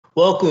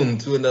Welcome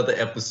to another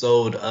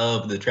episode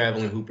of the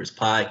Traveling Hoopers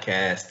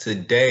podcast.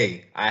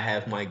 Today, I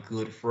have my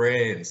good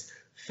friends,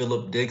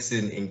 Philip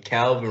Dixon and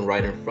Calvin,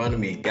 right in front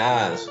of me.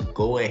 Guys,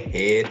 go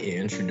ahead and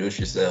introduce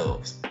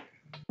yourselves.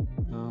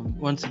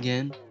 Once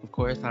again, of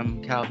course,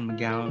 I'm Calvin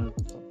McGowan.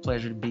 It's a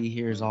pleasure to be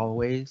here as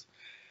always.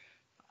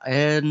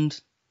 And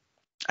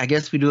I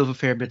guess we do have a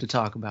fair bit to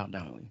talk about,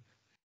 don't we?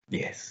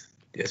 Yes,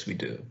 we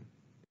do.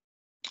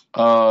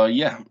 My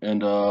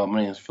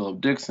name is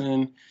Philip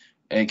Dixon,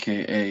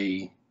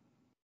 aka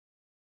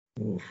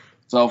Oof.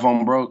 Cell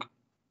Phone Broke.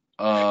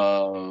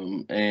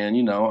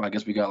 I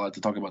guess we got a lot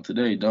to talk about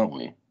today, don't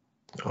we?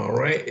 All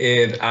right,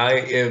 and I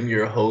am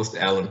your host,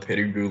 Alan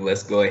Pettigrew.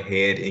 Let's go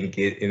ahead and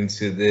get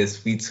into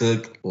this. We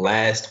took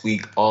last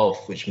week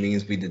off, which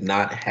means we did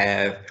not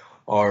have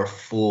our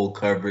full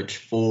coverage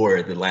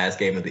for the last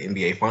game of the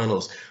NBA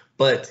Finals.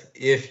 But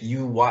if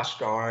you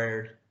watched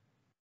our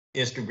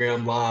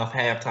Instagram live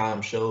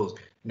halftime shows,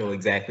 you know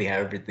exactly how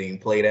everything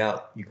played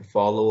out. You can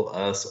follow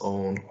us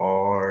on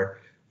our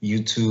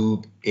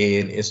YouTube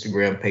and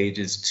Instagram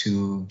pages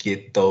to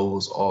get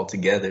those all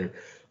together.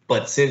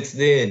 But since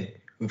then,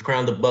 we've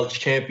crowned the Bucks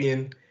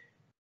champion.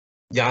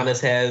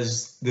 Giannis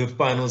has the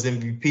Finals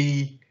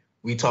MVP.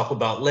 We talk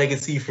about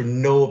legacy for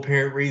no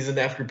apparent reason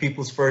after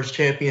people's first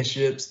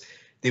championships.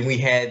 Then we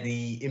had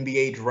the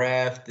NBA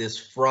draft this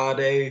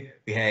Friday.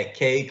 We had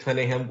Kay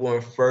Cunningham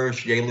going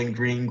first, Jalen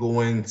Green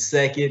going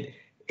second,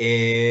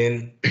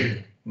 and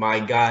my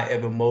guy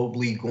Evan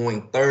Mobley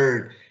going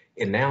third.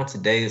 And now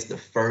today is the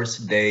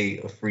first day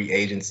of free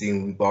agency,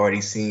 and we've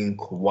already seen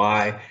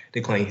Kawhi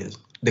decline his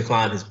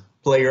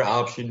player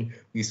option.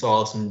 We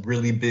saw some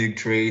really big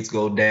trades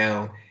go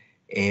down.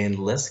 And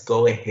let's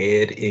go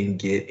ahead and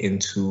get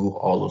into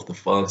all of the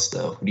fun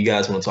stuff. What do you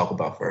guys want to talk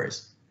about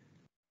first?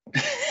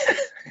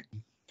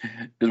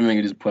 Doesn't make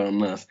it just put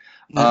on us.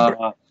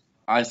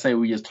 I say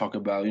we just talk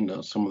about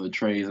some of the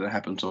trades that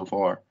happened so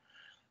far.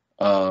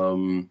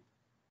 Starting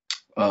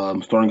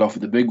off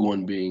with the big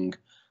one being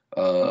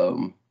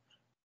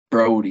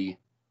Brody,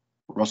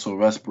 Russell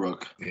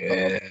Westbrook,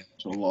 Yeah.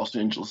 to the Los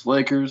Angeles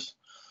Lakers.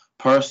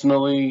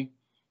 Personally,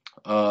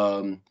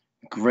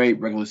 great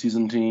regular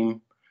season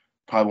team.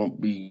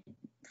 Probably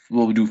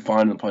will do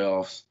fine in the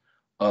playoffs.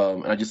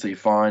 And I just say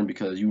fine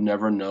because you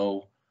never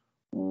know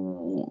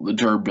the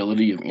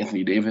durability of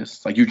Anthony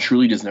Davis. Like, you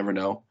truly just never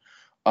know.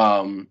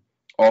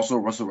 Also,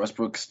 Russell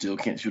Westbrook still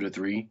can't shoot a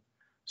three.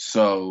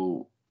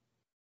 So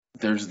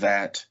there's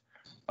that.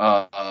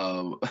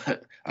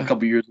 A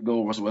couple years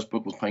ago, Russell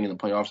Westbrook was playing in the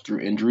playoffs through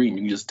injury, and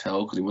you can just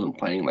tell because he wasn't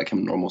playing like his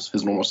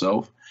normal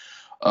self.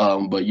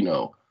 But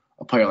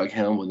a player like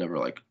him would never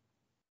like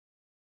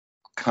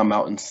come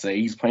out and say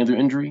he's playing through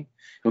injury.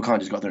 He'll kind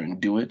of just go out there and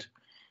do it.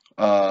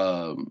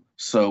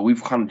 So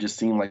we've kind of just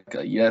seen like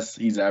yes,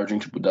 he's averaging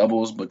triple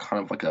doubles, but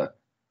kind of like a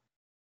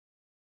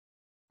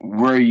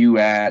where are you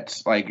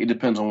at? Like, it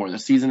depends on where the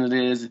season it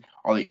is.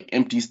 Are they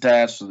empty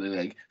stats? So they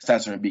like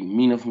stats aren't being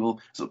meaningful.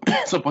 So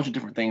it's a bunch of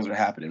different things are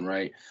happening,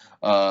 right?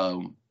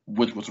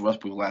 Which was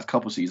Westbrook the last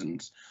couple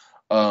seasons.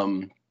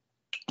 So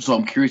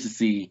I'm curious to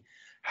see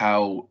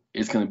how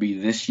it's going to be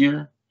this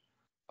year,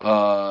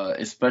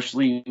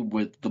 especially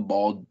with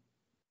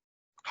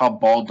how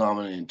ball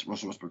dominant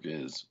Russell Westbrook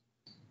is,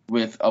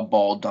 with a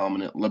ball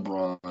dominant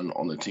LeBron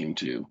on the team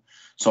too.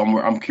 So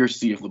I'm curious to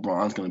see if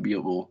LeBron's going to be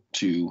able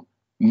to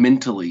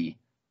mentally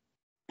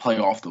play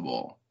off the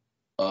ball.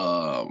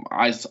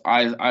 I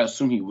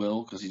assume he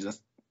will because he's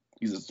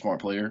a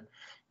smart player.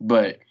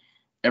 But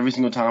every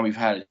single time we've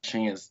had a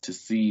chance to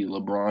see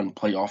LeBron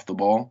play off the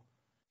ball,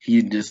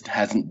 he just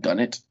hasn't done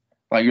it.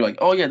 Like, you're like,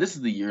 oh yeah, this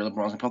is the year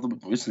LeBron's gonna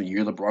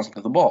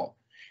play the ball.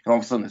 And all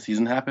of a sudden the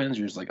season happens,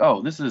 you're just like,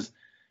 oh, this is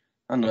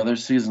another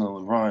season of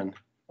LeBron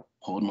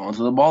holding on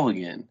to the ball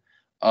again.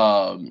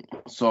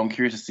 So I'm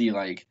curious to see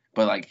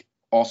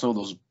also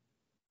those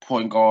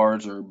point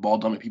guards or ball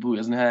dominant people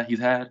he's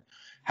had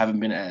haven't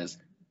been as,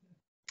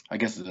 I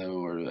guess,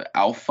 or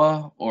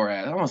alpha, or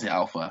as, I don't want to say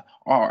alpha,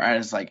 or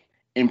as like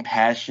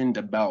impassioned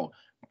about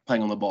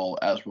playing on the ball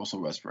as Russell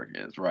Westbrook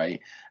is,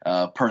 right?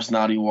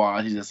 Personality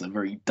wise, he's just a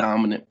very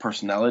dominant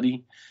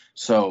personality.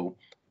 So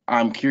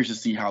I'm curious to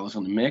see how this is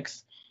going to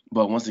mix.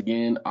 But once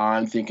again,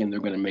 I'm thinking they're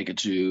going to make it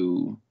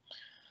to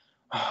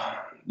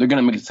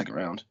second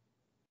round.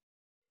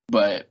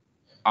 But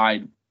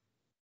I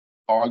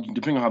argue,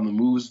 depending on how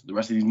the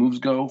rest of these moves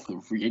go for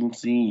the free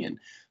agency and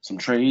some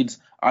trades,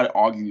 I'd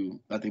argue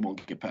that they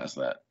won't get past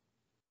that.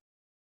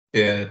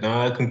 Yeah,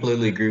 no, I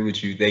completely agree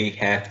with you. They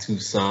have to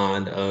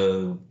sign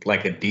a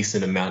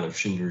decent amount of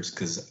shooters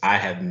because I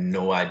have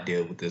no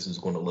idea what this is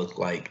going to look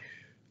like.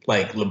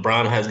 Like,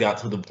 LeBron has got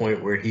to the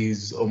point where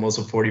he's almost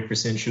a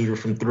 40% shooter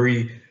from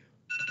three,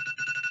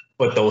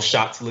 but those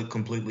shots look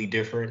completely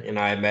different. And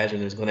I imagine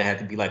there's going to have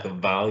to be like a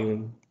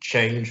volume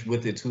change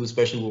with it too,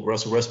 especially with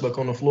Russell Westbrook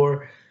on the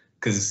floor,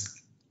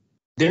 because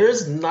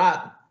there's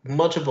not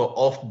much of an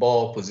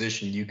off-ball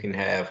position you can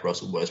have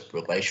Russell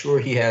Westbrook. Like, sure,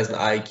 he has the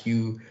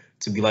IQ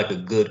to be like a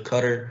good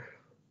cutter,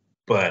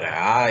 but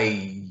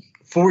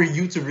for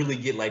you to really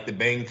get like the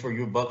bang for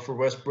your buck for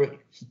Westbrook,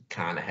 he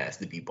kind of has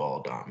to be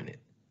ball dominant.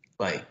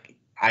 Like,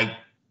 I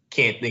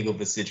can't think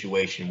of a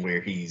situation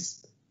where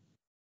he's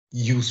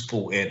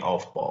useful and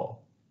off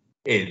ball.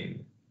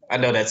 And I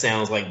know that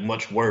sounds like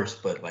much worse,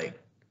 but like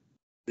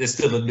it's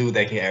still a dude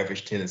that can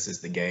average 10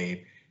 assists a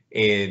game.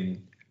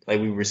 And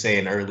like we were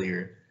saying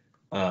earlier,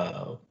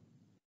 LeBron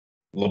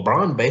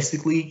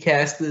basically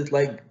casted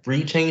like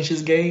rechange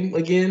his game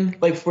again,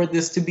 like for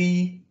this to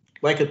be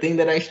like a thing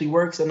that actually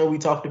works. I know we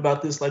talked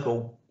about this like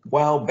a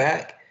while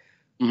back,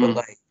 but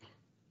like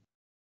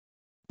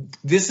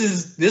this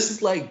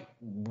is like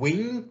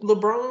wing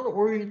LeBron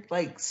or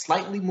like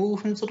slightly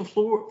move him to the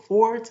floor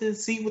forward to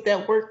see what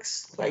that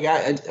works. Like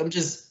I'm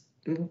just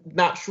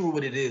not sure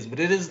what it is, but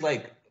it is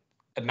like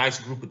a nice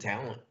group of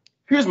talent.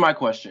 Here's my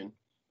question,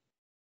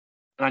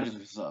 and I just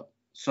looked this up.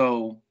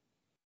 So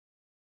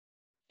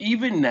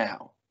even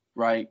now,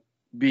 right,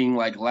 being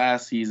like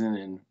last season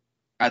and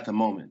at the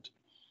moment,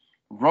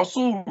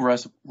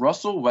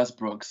 Russell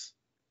Westbrook's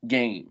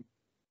game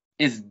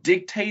is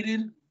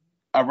dictated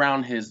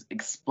around his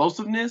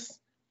explosiveness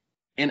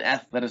and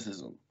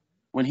athleticism.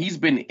 When he's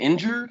been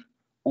injured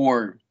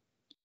or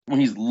when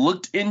he's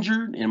looked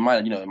injured, it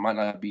might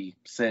not be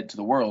said to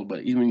the world,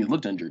 but even when he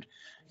looked injured,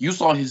 you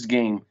saw his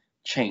game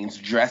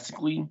change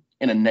drastically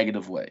in a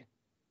negative way,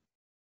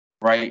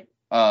 right?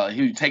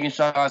 He was taking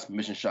shots,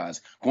 missing shots,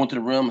 going to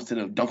the rim instead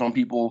of dunking on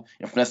people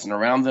and finessing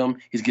around them.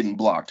 He's getting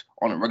blocked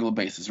on a regular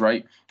basis,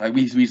 right? Like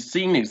we've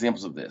seen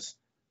examples of this.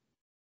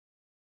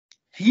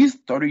 He's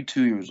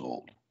 32 years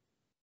old.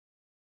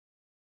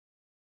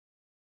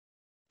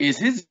 Is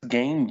his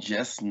game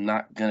just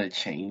not gonna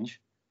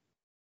change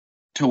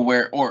to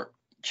where, or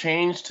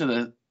change to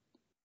the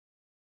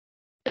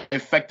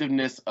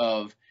effectiveness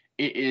of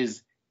it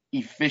is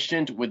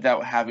efficient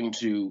without having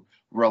to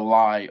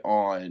rely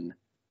on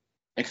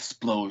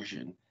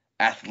explosion,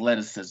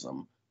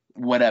 athleticism,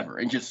 whatever,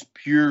 and just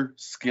pure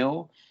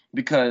skill?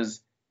 Because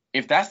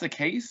if that's the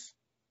case,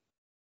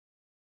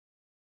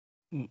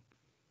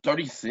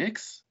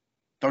 36,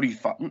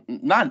 35,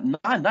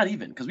 not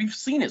even, because we've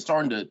seen it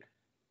starting to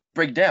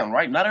break down,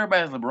 right? Not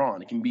everybody has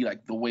LeBron. It can be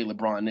like the way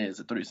LeBron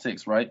is at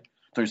 36, right?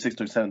 36,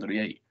 37,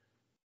 38.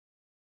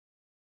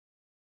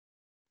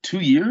 2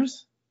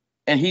 years?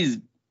 And he's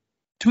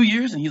 2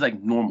 years and he's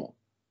like normal.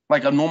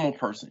 Like a normal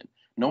person.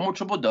 No more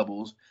triple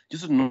doubles.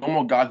 Just a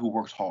normal guy who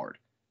works hard.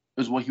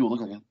 Is what he will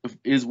look like.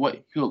 Is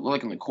what he will look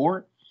like in the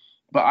court.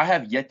 But I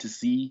have yet to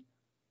see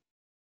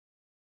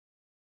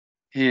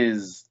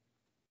his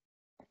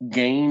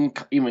game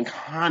even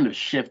kind of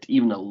shift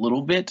even a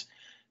little bit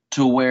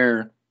to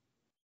where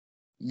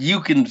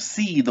you can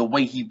see the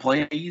way he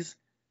plays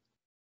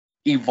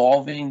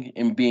evolving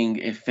and being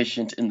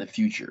efficient in the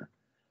future.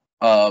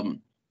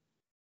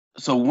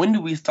 So when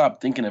do we stop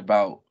thinking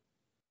about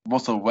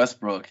Russell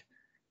Westbrook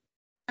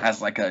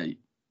as like a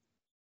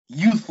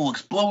youthful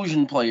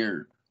explosion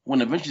player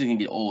when eventually he can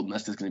get old and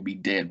that's just going to be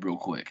dead real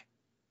quick?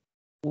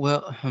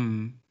 Well,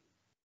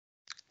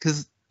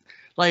 because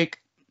like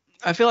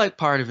I feel like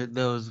part of it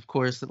though is of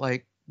course that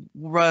like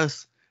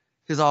Russ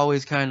has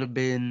always kind of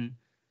been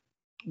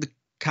the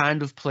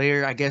kind of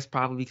player, I guess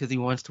probably because he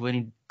wants to win,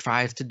 he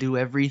tries to do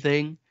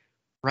everything,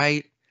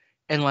 right?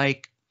 And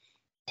like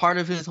part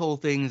of his whole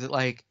thing is that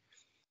like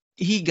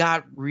he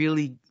got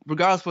really,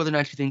 regardless of whether or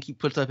not you think he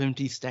puts up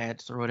empty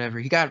stats or whatever,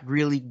 he got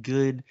really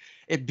good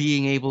at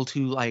being able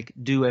to like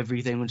do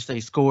everything, which they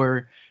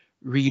score,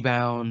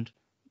 rebound,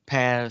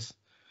 pass,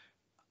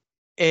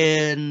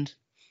 and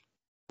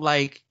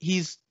like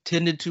he's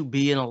tended to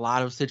be in a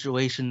lot of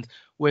situations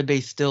where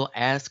they still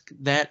ask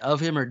that of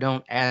him or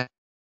don't ask.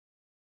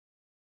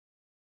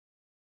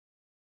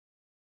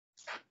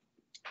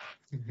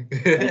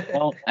 They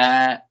don't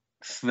ask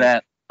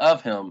that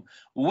of him,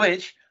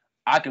 which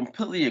I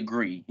completely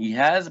agree. He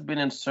has been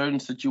in certain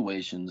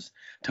situations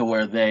to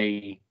where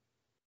they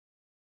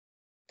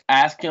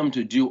ask him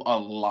to do a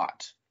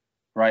lot,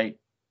 right?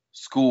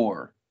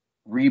 Score,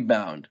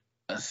 rebound,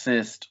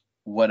 assist,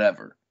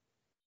 whatever.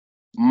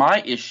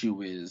 My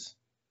issue is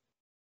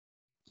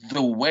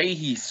the way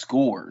he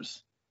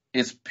scores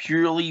is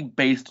purely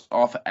based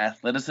off of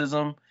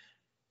athleticism,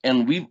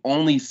 and we've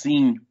only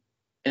seen,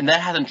 and that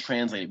hasn't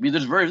translated.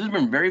 There's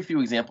been very few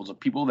examples of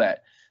people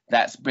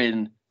that's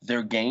been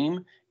their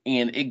game,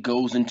 and it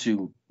goes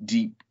into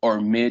deep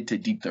or mid to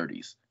deep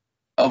 30s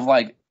of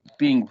like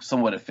being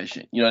somewhat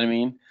efficient. You know what I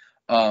mean?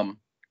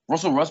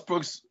 Russell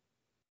Westbrook's,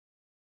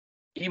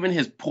 even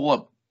his pull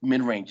up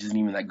mid range isn't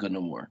even that good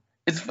no more.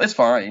 It's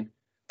fine,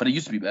 but it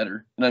used to be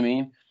better. You know what I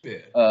mean?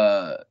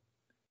 Yeah.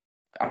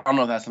 I don't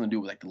know if that has something to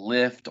do with like the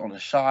lift on the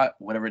shot,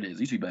 whatever it is.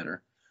 It used to be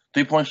better.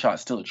 3-point shot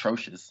still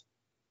atrocious,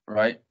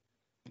 right?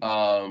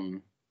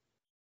 But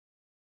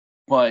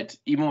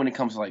even when it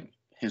comes to like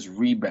his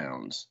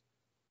rebounds,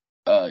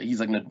 he's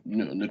like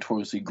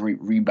notoriously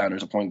great rebounder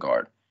as a point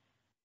guard.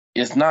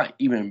 It's not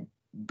even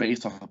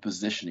based off of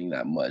positioning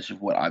that much of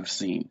what I've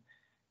seen.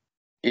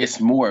 It's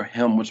more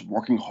him just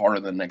working harder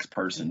than the next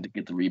person to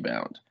get the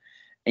rebound.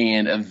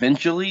 And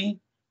eventually,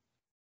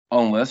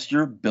 unless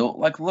you're built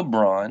like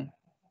LeBron,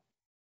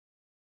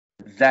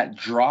 that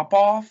drop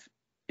off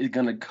is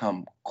going to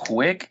come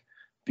quick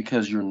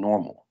because you're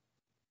normal.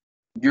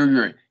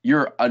 you're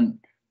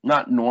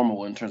not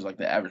normal in terms of like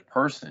the average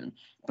person,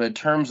 but in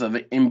terms of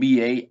an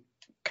NBA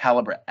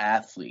caliber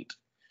athlete,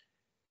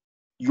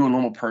 you're a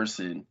normal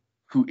person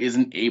who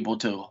isn't able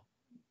to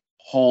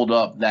hold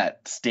up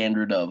that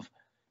standard of,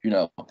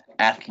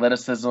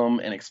 athleticism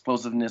and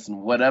explosiveness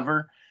and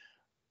whatever,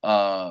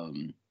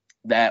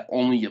 that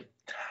only a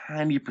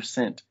tiny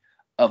percent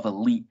of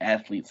elite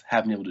athletes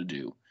have been able to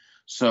do.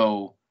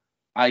 So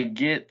I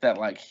get that,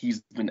 like,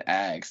 he's been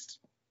asked,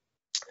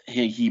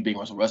 he being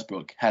Russell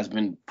Westbrook, has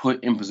been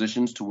put in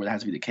positions to where that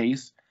has to be the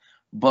case.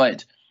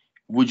 But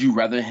would you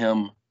rather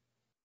him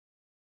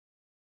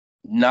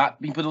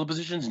not be put in those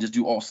positions and just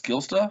do all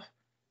skill stuff?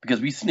 Because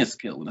we've seen his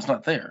skill and it's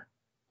not there.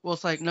 Well,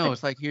 it's like, no,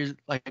 it's like, here's,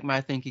 like, my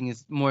thinking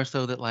is more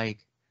so that, like,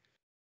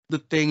 the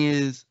thing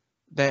is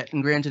that,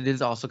 and granted, it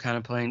is also kind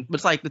of playing, but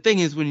it's like, the thing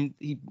is, when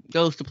he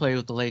goes to play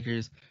with the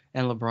Lakers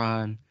and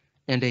LeBron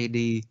and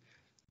AD,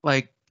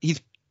 like,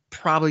 he's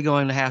probably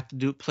going to have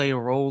to play a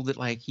role that,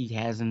 like, he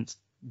hasn't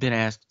been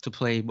asked to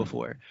play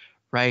before,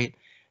 right?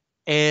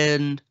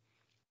 And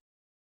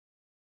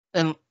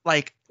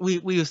like,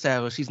 we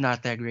established he's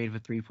not that great of a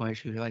 3-point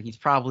shooter. Like, he's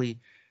probably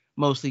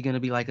mostly going to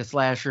be like a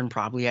slasher and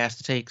probably has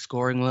to take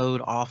scoring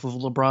load off of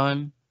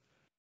LeBron,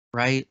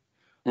 right?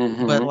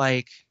 Mm-hmm. But,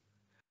 like,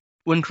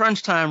 when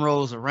crunch time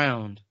rolls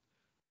around,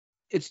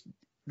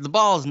 the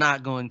ball is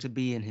not going to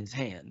be in his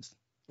hands.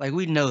 Like,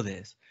 we know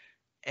this.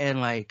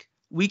 And, like,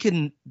 we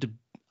can,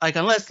 like,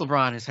 unless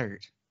LeBron is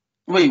hurt.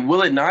 Wait,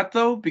 will it not,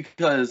 though?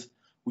 Because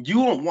you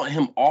don't want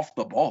him off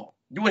the ball.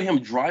 You want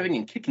him driving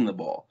and kicking the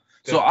ball.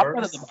 So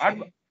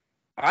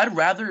I'd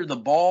rather the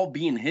ball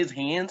be in his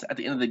hands at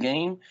the end of the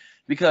game,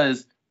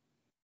 because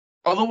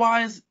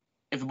otherwise,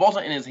 if the ball's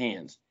not in his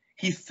hands,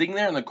 he's sitting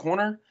there in the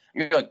corner,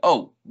 and you're like,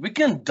 oh, we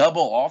can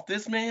double off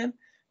this man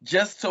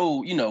just so,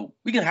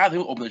 we can have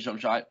him open the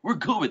jump shot. We're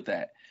good with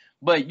that.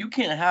 But you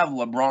can't have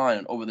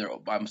LeBron over there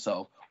by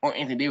himself or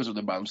Anthony Davis over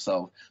there by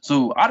himself.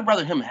 So I'd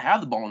rather him have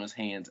the ball in his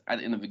hands at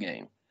the end of the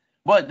game.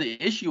 But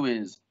the issue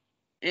is,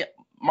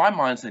 my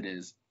mindset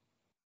is,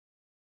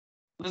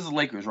 this is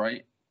Lakers,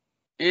 right?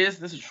 Is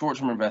this a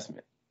short-term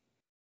investment?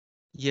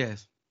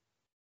 Yes.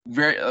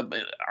 Very.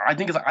 I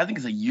think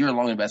it's a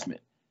year-long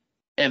investment.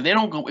 If they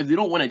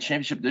don't win a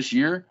championship this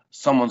year,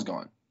 someone's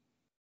gone.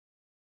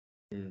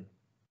 Mm.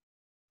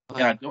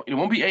 And it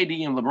won't be AD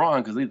and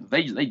LeBron because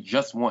they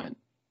just won.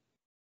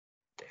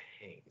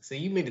 Dang. So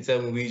you mean to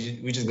tell me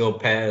we just gonna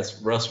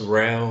pass Russ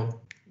around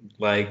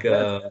like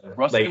at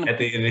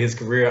the end of his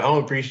career? I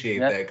don't appreciate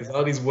that, because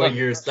all these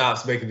 1-year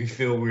stops making me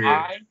feel weird.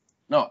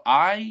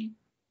 I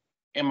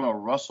am a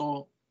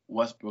Russell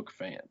Westbrook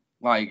fan.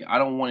 Like, I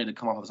don't want it to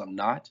come off as I'm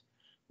not,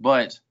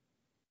 but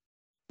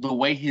the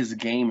way his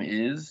game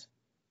is,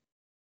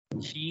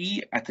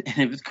 he, at the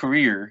end of his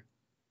career,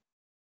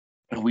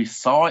 and we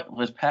saw it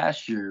this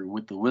past year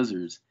with the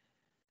Wizards,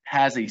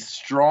 has a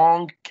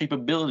strong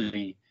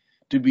capability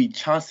to be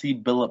Chauncey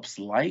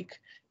Billups-like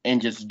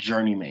and just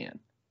journeyman.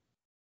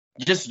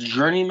 Just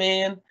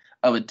journeyman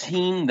of a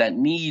team that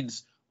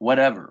needs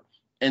whatever.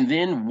 And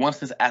then once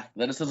this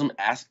athleticism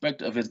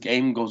aspect of his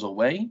game goes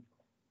away,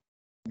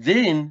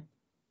 then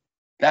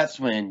that's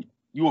when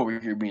you over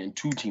here being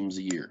 2 teams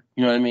a year.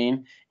 You know what I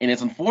mean? And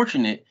it's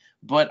unfortunate,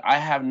 but I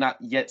have not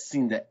yet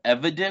seen the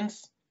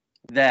evidence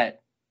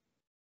that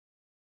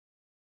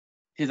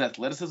his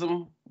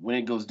athleticism, when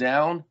it goes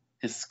down,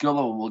 his skill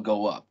level will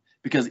go up.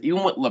 Because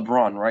even with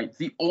LeBron, right,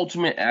 the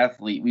ultimate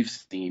athlete we've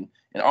seen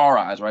in our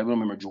eyes, right? We don't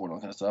remember Jordan, all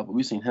kind of stuff, but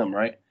we've seen him,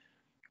 right?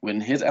 When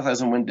his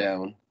athleticism went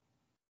down,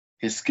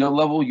 his skill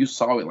level, you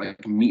saw it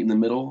like meet in the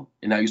middle,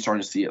 and now you're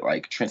starting to see it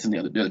like transcend the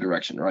other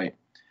direction, right?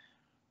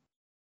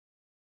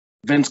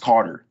 Vince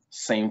Carter,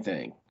 same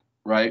thing,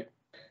 right?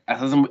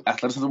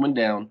 Athleticism went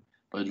down,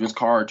 but Vince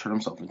Carter turned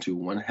himself into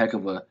one heck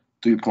of a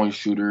 3-point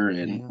shooter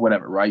and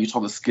whatever, right? You saw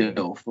the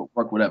skill,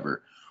 footwork,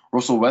 whatever.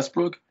 Russell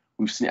Westbrook,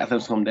 we've seen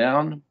athleticism come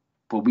down,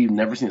 but we've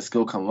never seen the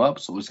skill come up,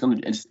 so it's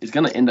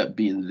gonna end up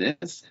being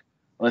this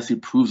unless he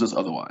proves us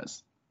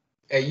otherwise.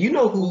 And you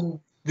know who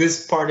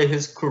this part of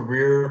his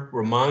career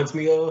reminds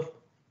me of?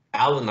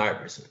 Allen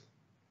Iverson.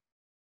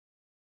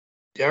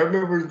 I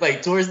remember,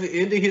 like, towards the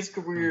end of his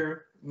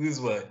career, he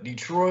was what?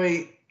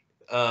 Detroit.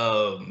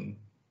 I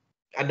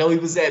know he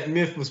was at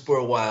Memphis for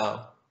a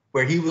while,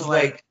 where he was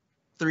like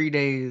 3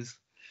 days.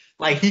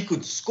 Like, he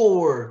could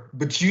score,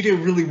 but you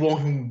didn't really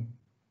want him.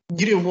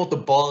 You didn't want the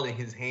ball in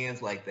his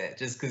hands like that,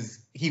 just because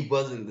he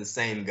wasn't the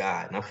same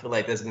guy. And I feel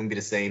like that's going to be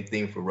the same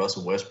thing for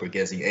Russell Westbrook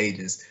as he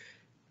ages.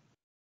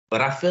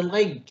 But I feel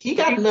like he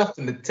got enough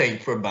in the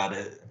tank for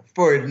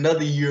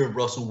another year of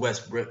Russell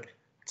Westbrook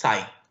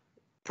type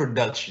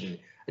production.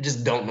 I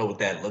just don't know what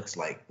that looks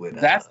like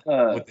with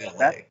LA.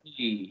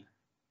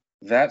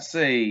 That's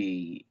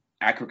a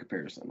accurate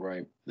comparison,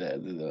 right?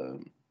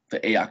 The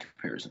AI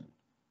comparison.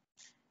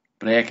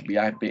 But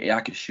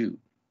AI could shoot.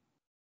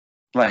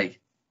 Like,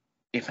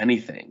 if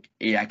anything,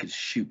 AI could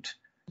shoot.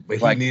 But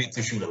he needed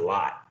to shoot a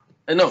lot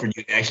for you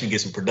to actually get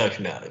some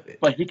production out of it.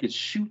 But he could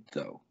shoot,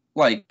 though.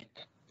 Like,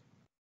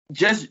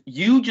 just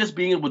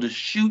being able to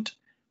shoot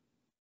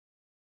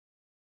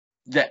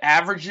the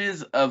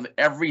averages of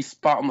every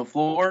spot on the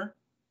floor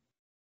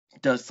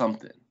does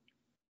something.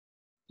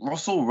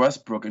 Russell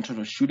Westbrook, in terms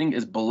of shooting,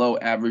 is below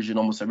average in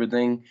almost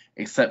everything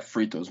except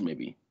free throws,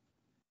 maybe.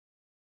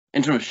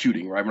 In terms of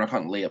shooting, right? We're not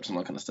counting layups and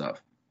all that kind of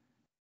stuff.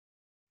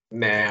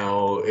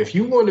 Now, if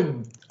you want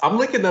to, I'm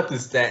looking up the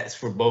stats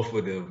for both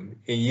of them,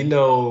 and you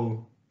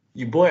know,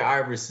 your boy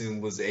Iverson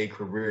was a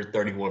career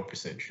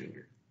 31%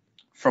 shooter.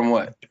 From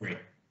what?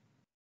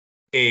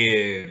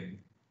 And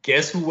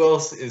guess who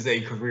else is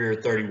a career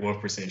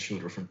 31%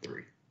 shooter from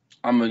three?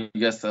 I'm gonna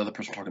guess the other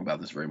person talking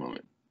about this very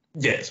moment.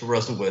 Yes,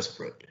 Russell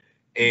Westbrook.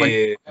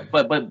 And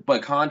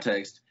but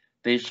context,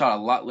 they shot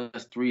a lot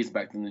less threes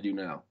back than they do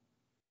now.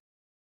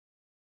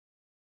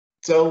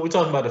 So we're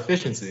talking about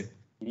efficiency.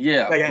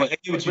 Yeah, like, I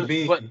get what you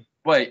mean.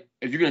 But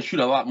if you're gonna shoot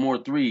a lot more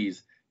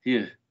threes,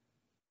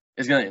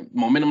 it's gonna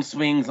momentum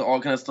swings and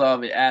all kind of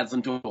stuff. It adds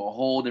into a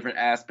whole different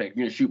aspect.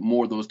 You're gonna shoot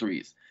more of those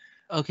threes.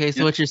 Okay,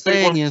 so what you're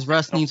saying is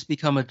Russ needs to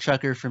become a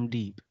chucker from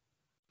deep.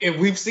 And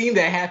we've seen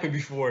that happen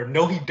before.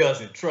 No, he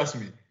doesn't. Trust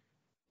me.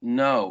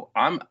 No,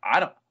 I'm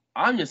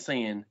just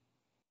saying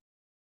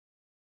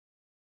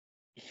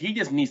he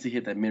just needs to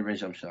hit that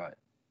mid-range jump shot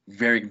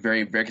very,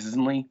 very, very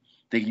consistently.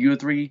 They give you a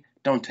three,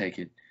 don't take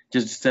it.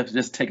 Just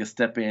take a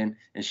step in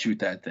and shoot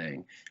that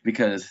thing,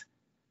 because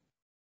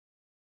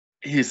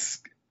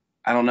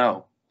I don't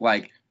know,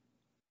 like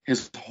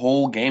his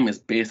whole game is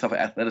based off of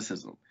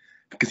athleticism,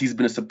 because he's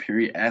been a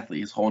superior athlete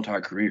his whole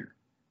entire career.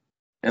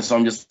 And so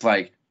I'm just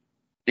like,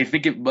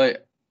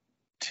 but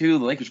to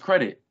the Lakers'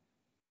 credit,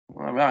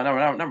 well,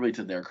 not really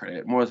to their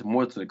credit, more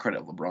to the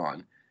credit of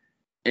LeBron.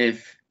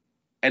 If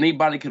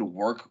anybody could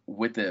work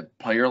with a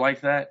player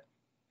like that,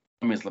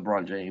 I mean, it's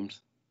LeBron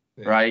James,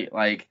 right?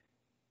 Like,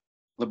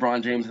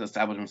 LeBron James has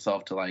established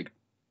himself to like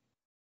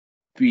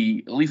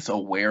be at least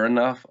aware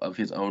enough of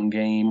his own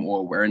game or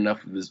aware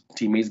enough of his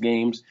teammates'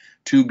 games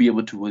to be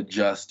able to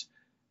adjust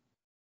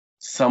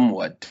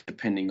somewhat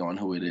depending on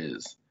who it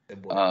is.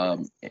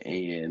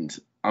 And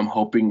I'm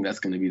hoping that's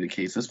going to be the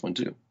case this one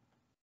too.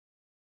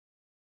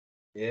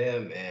 Yeah,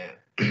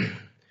 man.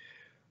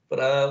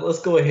 But let's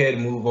go ahead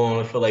and move on.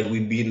 I feel like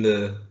we've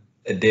beaten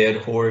a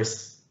dead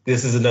horse.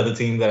 This is another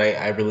team that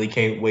I really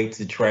can't wait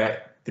to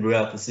track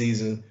throughout the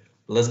season.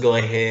 Let's go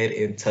ahead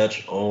and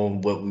touch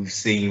on what we've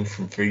seen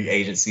from free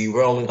agency.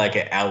 We're only like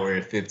an hour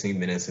and 15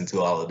 minutes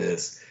into all of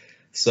this.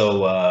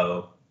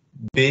 So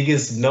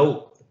biggest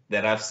note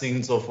that I've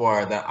seen so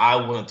far that I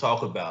want to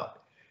talk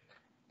about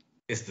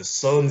is the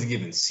Suns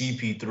giving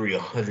CP3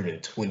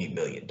 $120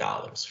 million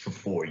for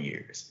 4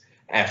 years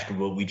after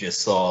what we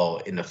just saw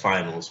in the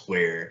finals,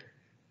 where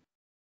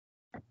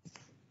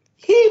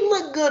he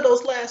looked good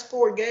those last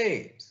 4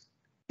 games.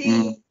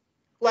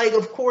 Like,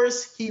 of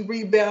course, he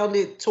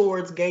rebounded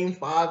towards Game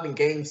 5 and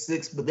Game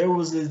 6, but there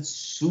was a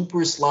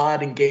super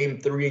slide in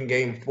Game 3 and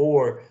Game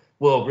 4.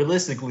 Well,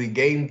 realistically,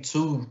 Game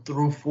 2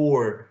 through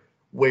 4,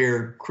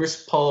 where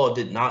Chris Paul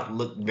did not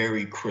look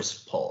very Chris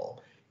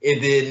Paul.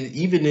 And then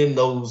even in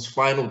those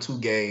final 2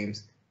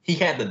 games, he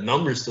had the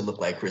numbers to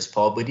look like Chris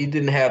Paul, but he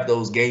didn't have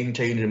those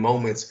game-changing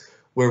moments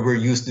where we're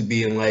used to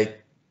being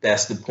like,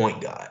 that's the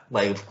point guard.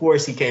 Like, of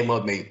course, he came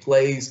up, made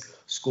plays,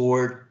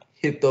 scored,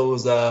 hit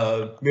those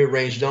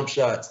mid-range jump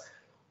shots.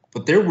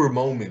 But there were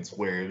moments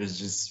where it was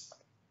just,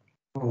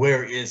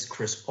 where is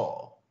Chris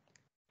Paul?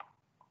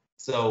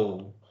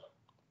 So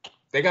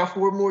they got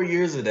 4 more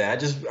years of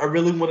that. I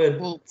really want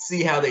to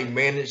see how they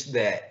manage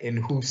that and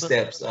who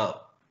steps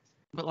up.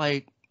 But,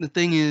 like, the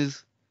thing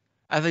is,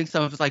 I think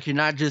some of it's like you're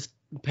not just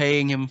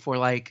paying him for,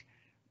 like,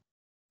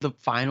 the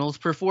finals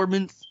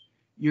performance.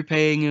 You're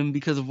paying him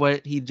because of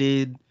what he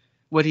did,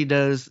 what he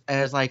does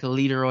as, like, a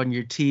leader on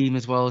your team,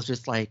 as well as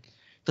just, like,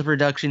 the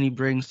production he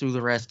brings through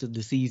the rest of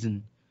the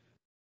season,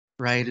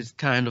 right? It's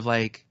kind of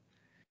like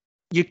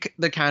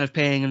they're kind of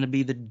paying him to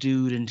be the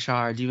dude in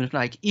charge,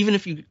 even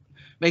if you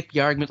make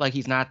the argument like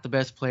he's not the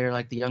best player,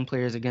 like the young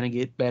players are going to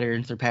get better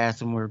and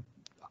surpass him, or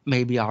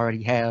maybe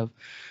already have,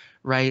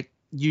 right?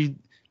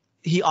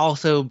 He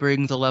also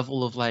brings a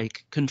level of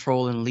like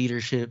control and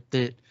leadership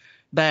that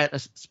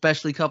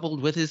especially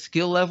coupled with his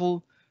skill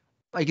level,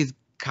 like, is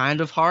kind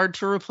of hard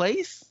to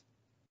replace.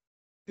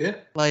 Yeah,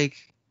 like.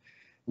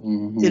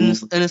 Mm-hmm.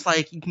 And it's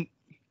like,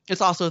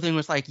 it's also a thing where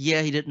it's like,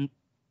 yeah,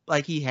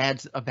 he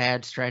had a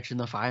bad stretch in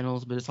the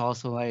finals, but it's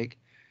also like,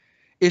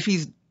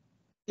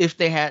 if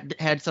they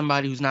had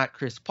somebody who's not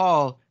Chris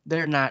Paul,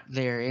 they're not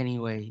there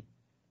anyway.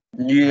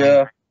 Yeah,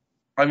 right?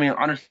 I mean,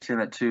 I understand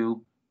that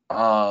too.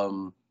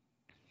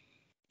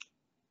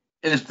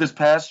 It's this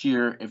past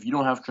year, if you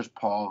don't have Chris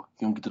Paul,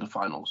 you don't get to the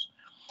finals.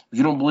 If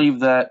you don't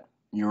believe that,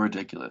 you're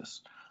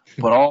ridiculous.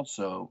 But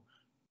also,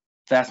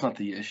 that's not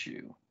the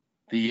issue.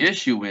 The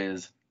issue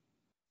is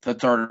the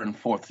 3rd and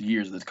 4th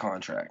years of this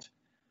contract.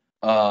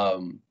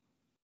 And,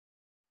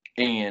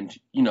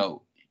 you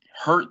know,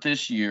 hurt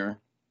this year.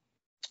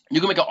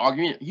 You can make an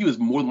argument he was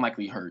more than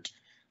likely hurt.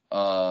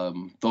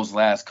 Those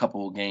last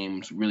couple of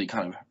games really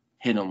kind of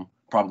hit him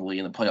probably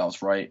in the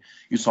playoffs, right?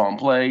 You saw him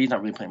play. He's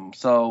not really playing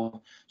himself.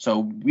 So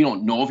we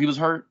don't know if he was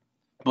hurt.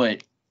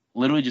 But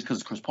literally just because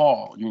it's Chris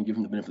Paul, you can give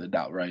him the benefit of the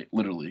doubt, right?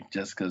 Literally,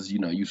 just because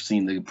you've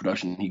seen the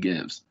production he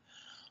gives.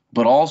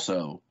 But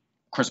also,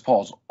 Chris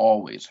Paul's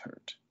always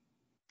hurt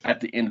at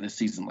the end of the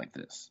season like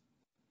this,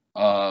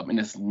 and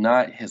it's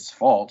not his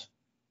fault.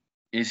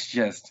 It's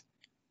just,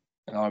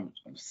 I've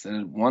said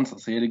it once, I'll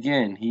say it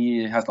again.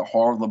 He has the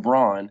heart of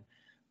LeBron,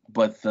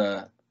 but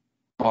the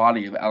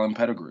body of Alan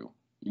Pettigrew.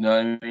 You know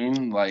what I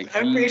mean? Like, I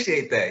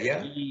appreciate that.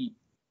 Yeah. He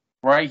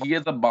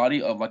has the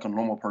body of like a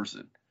normal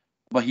person,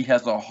 but he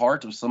has the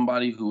heart of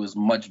somebody who is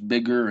much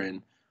bigger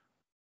and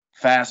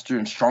faster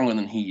and stronger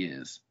than he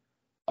is.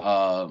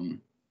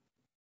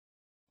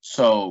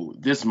 So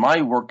this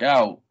might work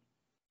out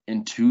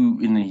in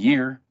a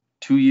year,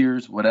 2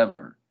 years,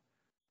 whatever.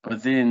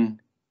 But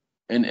then,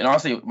 and I'll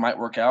say it might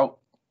work out.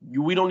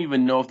 We don't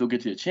even know if they'll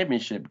get to the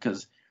championship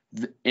because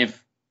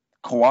if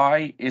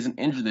Kawhi isn't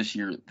injured this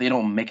year, they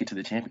don't make it to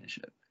the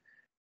championship.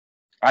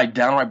 I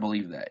downright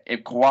believe that.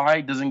 If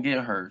Kawhi doesn't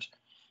get hurt,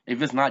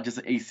 if it's not just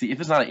an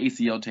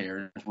ACL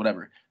tear,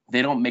 whatever,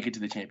 they don't make it to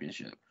the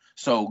championship.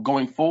 So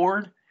going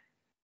forward,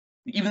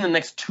 even the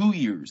next 2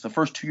 years, the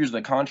first 2 years of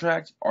the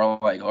contract are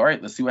like, all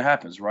right, let's see what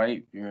happens,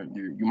 right?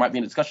 You might be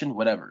in discussion,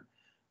 whatever.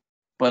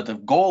 But the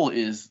goal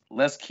is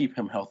let's keep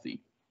him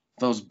healthy.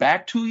 Those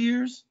back 2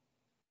 years,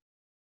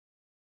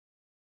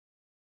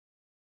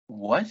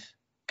 what?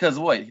 Because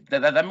what?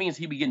 That means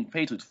he'd be getting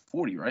paid till he's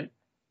 40, right?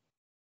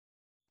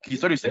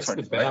 He's 36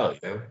 right now. Right?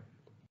 Yeah.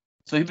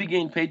 So he'd be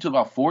getting paid to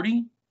about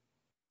 40?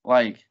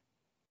 Like,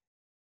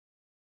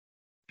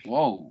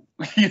 whoa.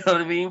 You know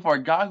what I mean? For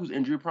a guy who's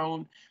injury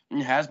prone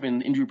and has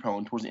been injury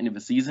prone towards the end of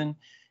the season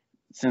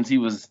since he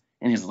was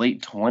in his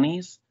late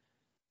 20s,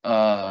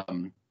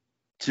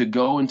 to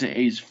go into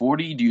age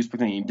 40, do you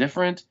expect anything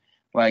different?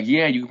 Like,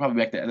 yeah, you could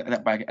probably back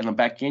on the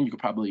back end, you could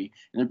probably,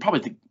 and they're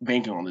probably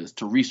banking on this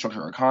to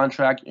restructure a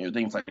contract and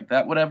things like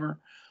that, whatever.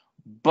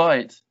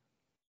 But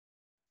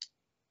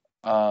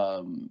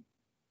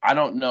I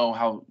don't know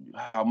how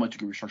much you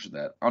can restructure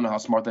that. I don't know how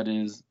smart that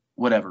is,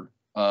 whatever.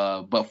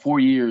 But 4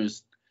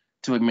 years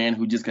to a man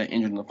who just got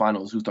injured in the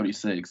finals, who's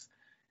 36,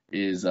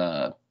 is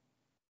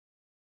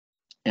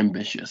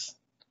ambitious.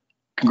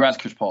 Congrats,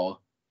 Chris Paul.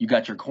 You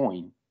got your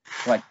coin.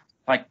 Like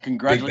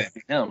congratulations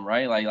to him,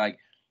 right?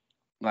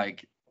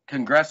 Like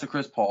congrats to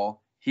Chris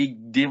Paul. He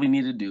did what he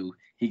needed to do.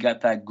 He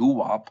got that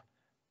goo-wop.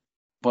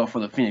 But for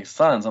the Phoenix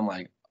Suns, I'm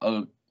like,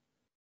 oh,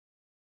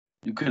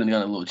 you couldn't have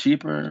done it a little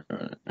cheaper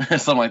or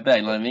something like that.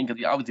 You know what I mean? Because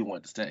he obviously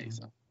wanted to stay.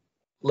 So.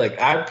 Like,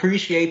 I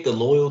appreciate the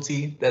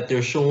loyalty that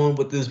they're showing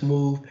with this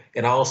move,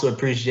 and I also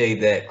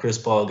appreciate that Chris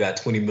Paul got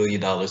 $20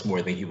 million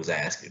more than he was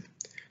asking.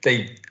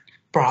 They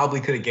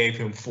probably could have gave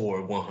him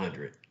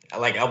 $100.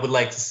 Like, I would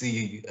like to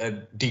see a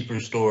deeper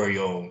story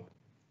on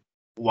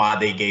why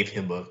they gave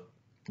him a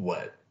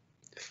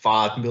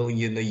 $5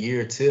 million a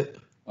year tip.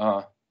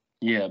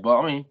 Yeah, but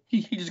I mean,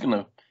 he's just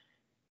gonna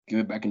give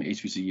it back in the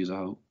HBCUs, I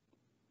hope.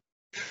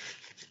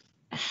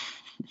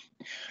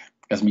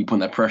 That's me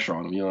putting that pressure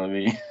on him. You know what I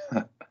mean?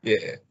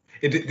 Yeah.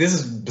 This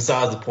is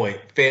besides the point.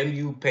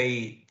 FAMU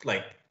paid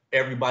like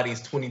everybody's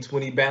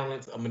 2020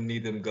 balance. I'm gonna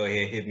need them to go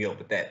ahead and hit me up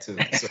with that too.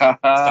 So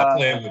stop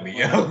playing with me,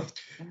 yo.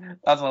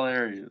 That's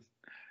hilarious.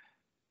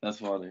 That's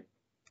funny.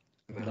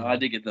 No, I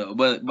dig it though.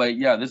 But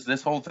yeah,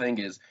 this whole thing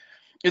is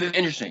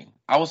interesting.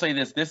 I will say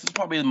this. This is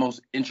probably the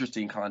most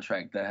interesting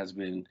contract that has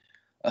been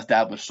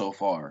established so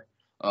far.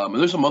 And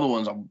there's some other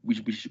ones we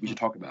should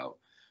talk about.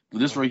 But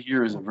this right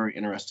here is a very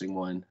interesting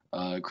one.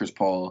 Chris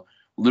Paul,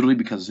 literally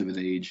because of his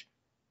age,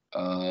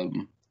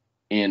 and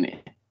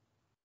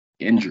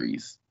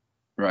injuries,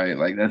 right?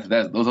 Like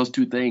those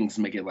two things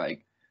make it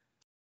like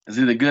it's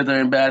either a good or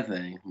a bad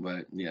thing.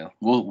 But yeah,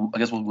 I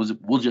guess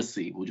we'll just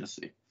see. We'll just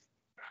see.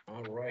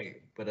 All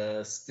right,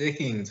 but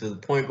sticking to the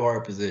point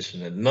guard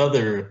position,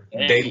 another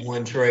day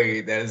one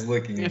trade that is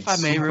looking. If I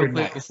may, real quick,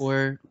 nice.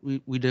 Before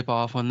we dip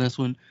off on this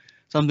one,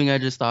 something I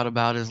just thought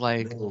about is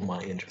like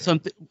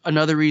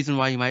another reason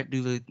why you might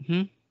do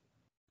the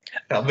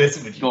I'll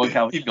mess with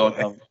you. Keep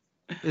going.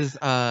 Is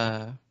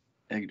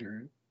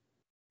ignorant.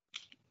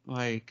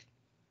 Like,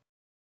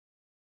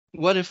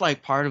 what if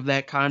like part of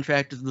that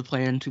contract is the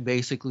plan to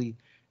basically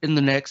in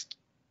the next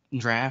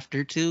draft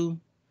or two,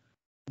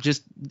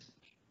 just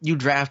you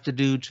draft a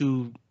dude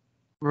to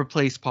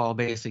replace Paul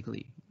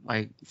basically,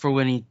 like for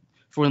when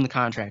the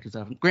contract is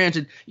up.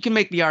 Granted, you can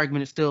make the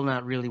argument it's still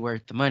not really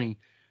worth the money,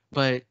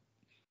 but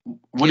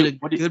what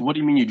do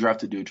you mean you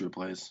draft a dude to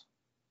replace?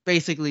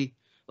 Basically,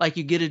 like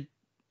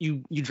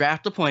you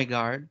draft a point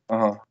guard,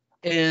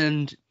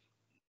 and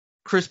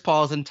Chris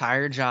Paul's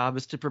entire job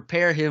is to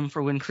prepare him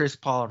for when Chris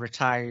Paul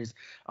retires,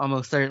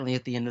 almost certainly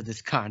at the end of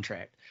this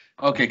contract.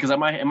 Okay, because in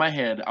my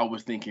head I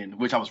was thinking,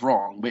 which I was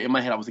wrong, but in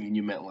my head I was thinking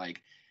you meant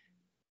like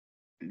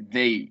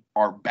they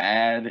are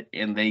bad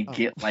and they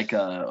get like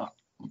a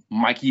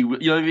Mikey, you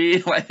know what I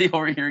mean? Like they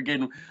over here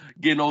getting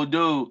old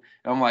dude.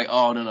 And I'm like,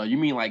 oh no, you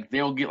mean like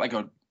they'll get like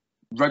a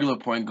regular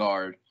point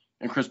guard,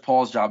 and Chris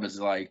Paul's job is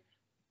like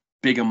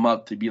big him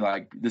up to be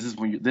like this is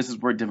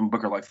where Devin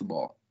Booker likes the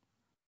ball.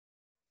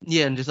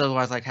 Yeah, and just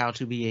otherwise like how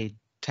to be a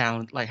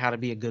talent, like how to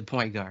be a good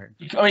point guard.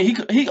 I mean,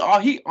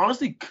 he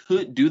honestly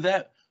could do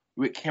that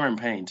with Cameron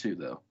Payne too,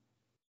 though.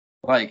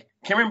 Like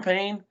Cameron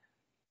Payne,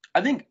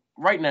 I think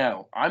right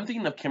now I'm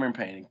thinking of Cameron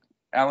Payne,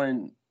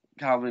 Allen,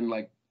 Calvin.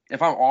 Like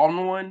if I'm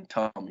on one,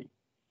 tell me.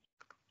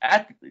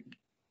 At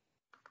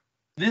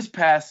this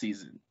past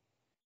season,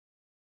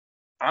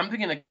 I'm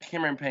thinking of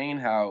Cameron Payne.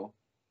 How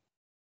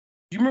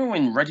do you remember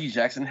when Reggie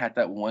Jackson had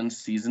that one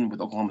season with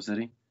Oklahoma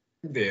City?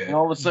 Yeah. And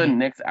all of a sudden,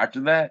 next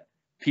after that,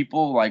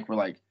 people were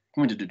like, he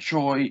went to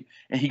Detroit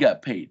and he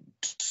got paid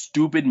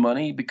stupid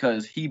money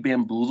because he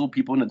bamboozled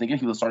people into thinking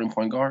he was a starting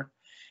point guard.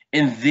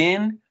 And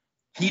then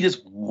he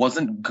just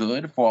wasn't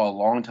good for a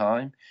long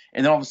time.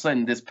 And then all of a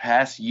sudden, this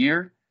past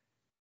year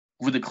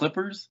with the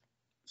Clippers,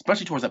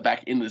 especially towards the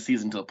back end of the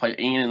season to the play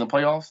and in the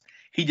playoffs,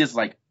 he just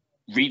like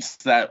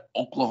reached that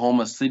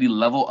Oklahoma City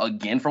level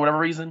again for whatever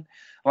reason.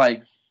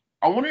 Like,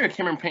 I wonder if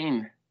Cameron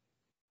Payne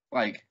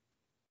like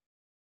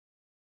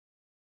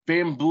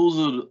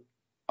bamboozled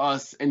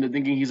us into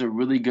thinking he's a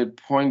really good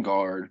point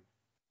guard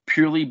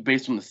purely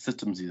based on the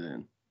systems he's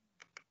in.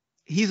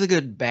 He's a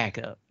good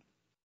backup.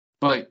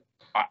 But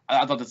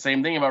I thought the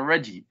same thing about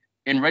Reggie.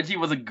 And Reggie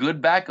was a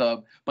good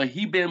backup, but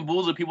he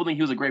bamboozled people think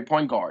he was a great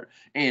point guard.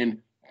 And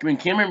when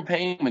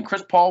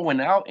Chris Paul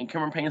went out and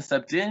Cameron Payne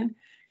stepped in,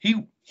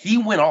 he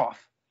went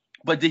off.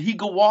 But did he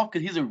go off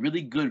because he's a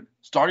really good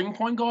starting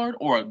point guard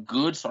or a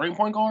good starting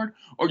point guard?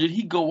 Or did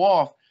he go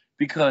off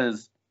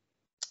because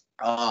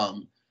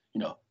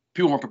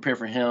people weren't prepared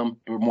for him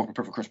and were more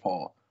prepared for Chris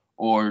Paul?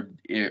 Or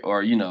did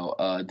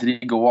he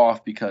go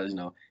off because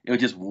it was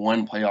just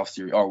one playoff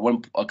series or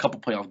a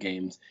couple playoff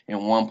games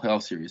and one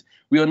playoff series?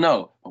 We don't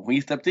know. But when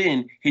he stepped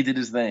in, he did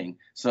his thing.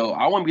 So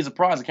I wouldn't be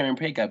surprised if Cameron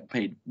Payne got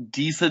paid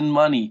decent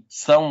money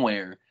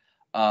somewhere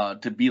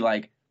to be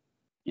like,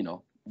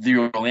 the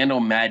Orlando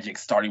Magic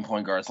starting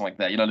point guard or something like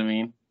that. You know what I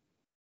mean?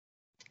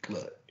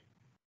 Look,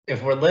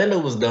 if Orlando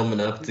was dumb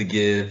enough to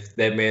give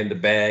that man the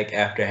bag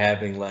after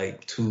having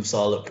like 2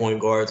 solid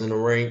point guards in the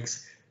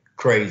ranks,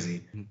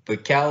 crazy.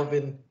 But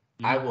Calvin,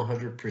 I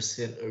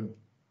 100%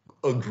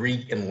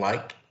 agree and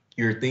like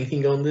your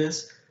thinking on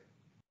this,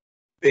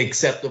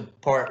 except the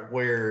part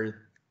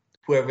where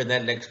whoever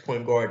that next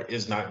point guard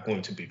is not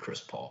going to be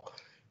Chris Paul.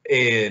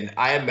 And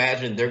I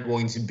imagine they're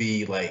going to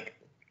be like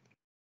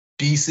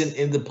decent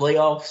in the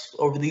playoffs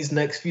over these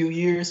next few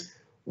years,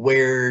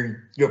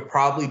 where you're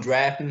probably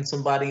drafting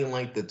somebody in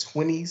like the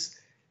 20s.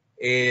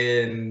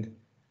 And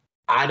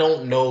I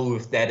don't know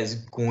if that is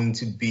going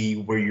to be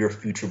where your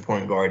future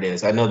point guard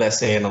is. I know that's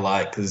saying a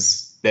lot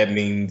because that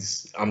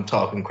means I'm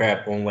talking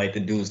crap on like the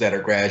dudes that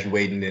are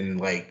graduating in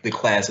like the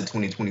class of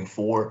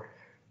 2024.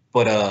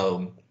 But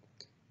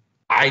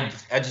I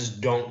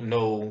just don't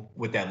know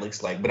what that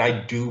looks like. But I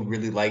do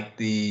really like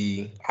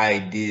the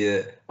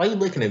idea. Why are you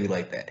looking at me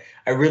like that?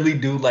 I really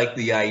do like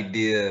the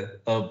idea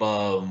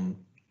of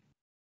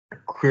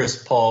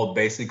Chris Paul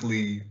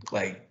basically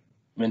like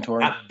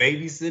mentoring, not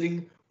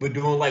babysitting, but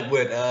doing like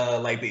what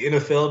like the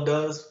NFL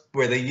does,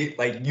 where they get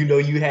like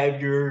you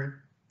have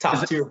your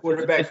top tier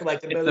quarterback for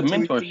like another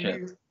 2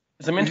 years.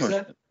 It's a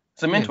mentorship.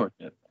 It's a mentorship.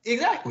 Yeah.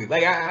 Exactly.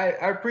 Like I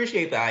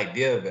appreciate the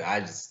idea of it.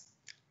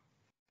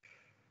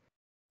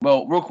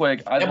 Well, real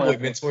quick, that boy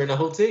mentoring the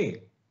whole team.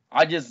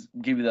 I just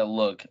give you that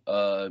look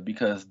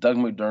because Doug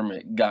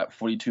McDermott got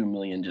 $42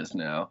 million just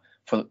now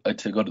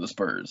to go to the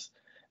Spurs,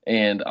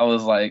 and I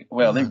was like,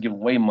 well, they give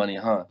away money,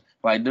 huh?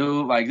 Like,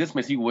 dude, like this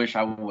makes you wish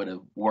I would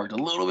have worked a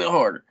little bit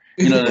harder.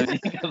 You know what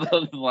I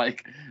mean?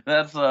 Like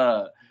that's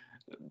Doug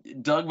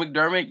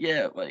McDermott.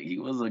 Yeah, like he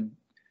was a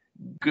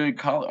great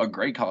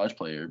college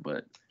player,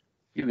 but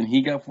even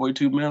he got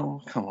 42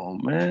 mil. Come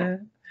on,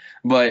 man.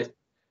 But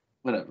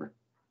whatever.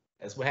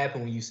 That's what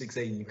happened when you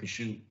 6'8" and you can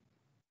shoot.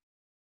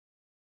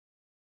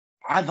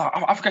 I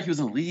forgot he was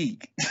in the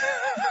league.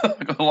 I'm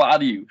not gonna lie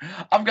to you.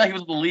 I forgot he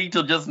was in the league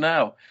till just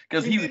now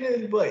because he was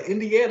in what,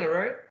 Indiana,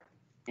 right?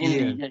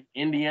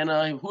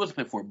 Indiana. Who else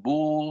played for?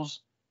 Bulls.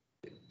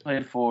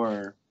 Played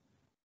for.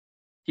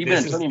 He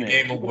been a journeyman.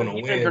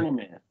 He been a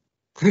journeyman.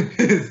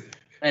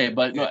 Hey,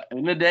 but no,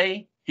 in the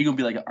day he gonna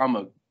be like, I'm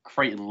a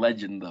Creighton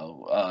legend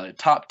though.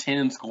 Top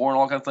 10 scoring,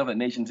 all kinds of stuff, in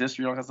nation's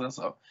history, all kinds of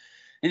stuff. So.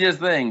 It's just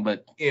a thing,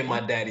 but and my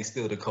daddy's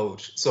still the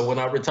coach. So when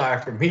I retire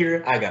from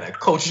here, I got a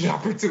coaching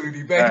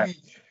opportunity, baby.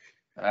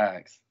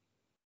 Thanks.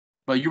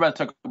 But you about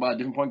to talk about a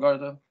different point guard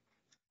though?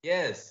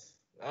 Yes.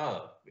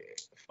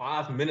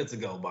 5 minutes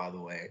ago, by the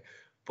way.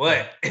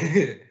 But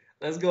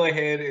let's go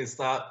ahead and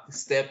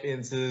step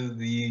into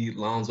the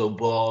Lonzo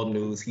Ball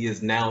news. He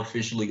is now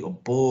officially a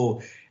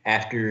Bull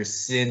after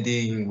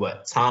sending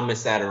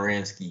Thomas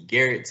Satoransky,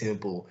 Garrett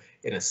Temple,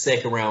 and a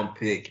 2nd-round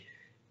pick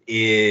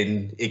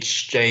in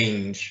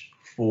exchange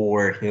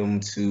for him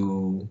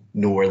to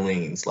New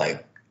Orleans.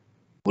 Like,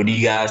 what do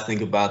you guys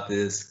think about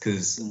this?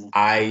 Because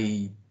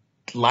I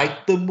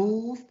like the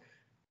move.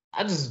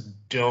 I just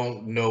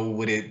don't know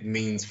what it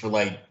means for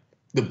like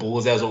the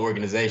Bulls as an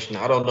organization.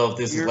 I don't know if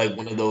this is like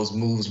one of those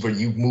moves where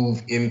you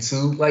move into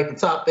like the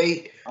top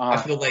 8. I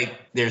feel like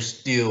they're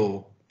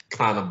still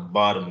kind of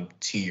bottom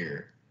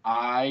tier.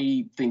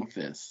 I think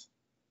this.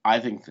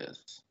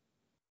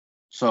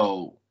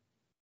 So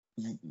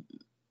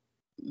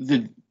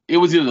it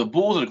was either the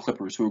Bulls or the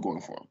Clippers who were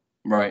going for him,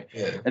 right?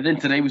 Yeah. And then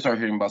today we started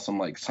hearing about some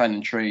like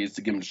signing trades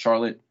to give him to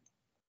Charlotte.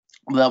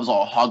 But that was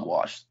all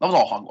hogwash. There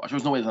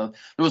was no way that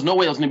was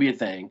going to be a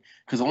thing,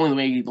 because the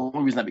only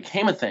reason that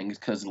became a thing is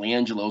because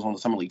LiAngelo was on the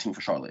summer league team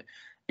for Charlotte.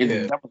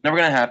 That was never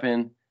going to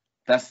happen.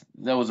 That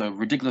was a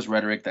ridiculous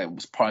rhetoric that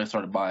was probably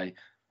started by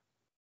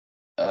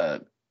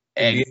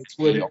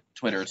Twitter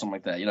or something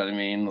like that. You know what I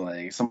mean?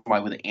 Like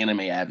somebody with an anime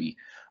Abby.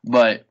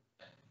 But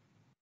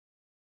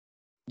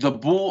the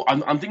Bull,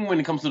 I'm thinking when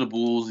it comes to the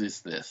Bulls,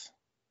 is this: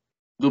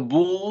 the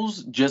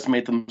Bulls just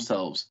made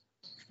themselves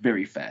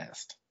very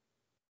fast.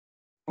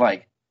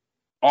 Like,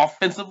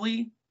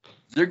 offensively,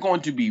 they're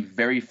going to be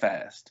very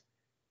fast.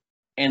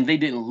 And they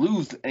didn't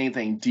lose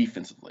anything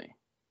defensively.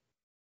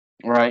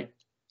 Right?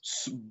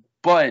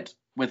 But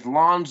with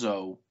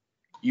Lonzo,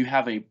 you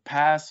have a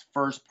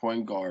pass-first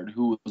point guard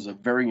who is a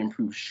very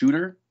improved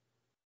shooter.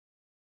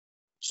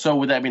 So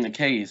with that being the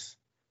case,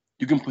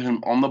 you can put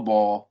him on the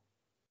ball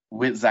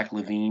with Zach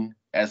LaVine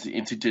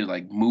to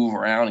like move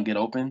around and get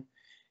open,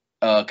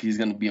 because he's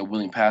going to be a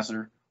willing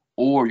passer.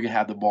 Or you can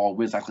have the ball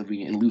with Zach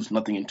LaVine and lose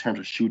nothing in terms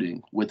of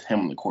shooting with him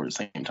on the court at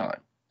the same time.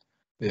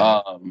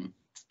 Yeah.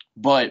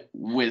 But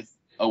with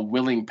a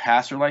willing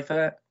passer like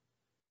that,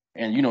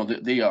 and you know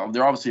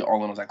they're obviously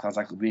all in on Zach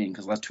LaVine,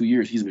 because the last 2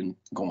 years he's been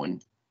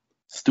going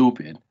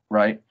stupid,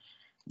 right?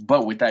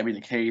 But with that being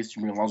the case,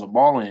 you bring Lonzo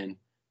Ball in,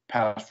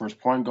 pass first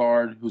point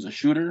guard who's a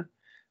shooter.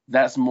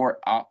 That's more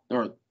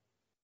or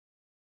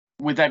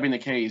with that being the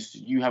case,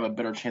 you have a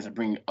better chance of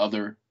bringing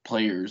other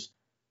players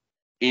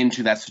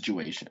into that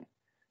situation.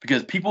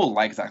 Because people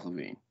like Zach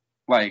LaVine.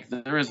 Like,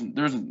 there's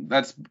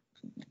that's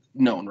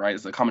known, right?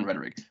 It's a common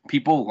rhetoric.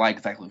 People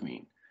like Zach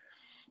LaVine.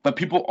 But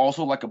people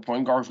also like a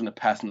point guard who's going to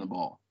pass them the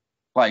ball.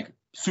 Like,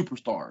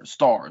 superstars,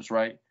 stars,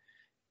 right?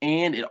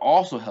 And it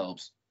also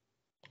helps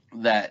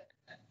that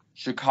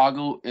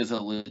Chicago is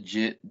a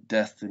legit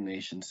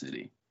destination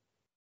city.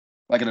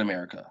 Like in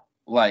America.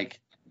 Like,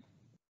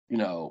 you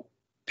know,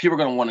 people are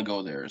going to want to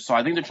go there. So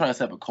I think they're trying to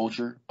set up a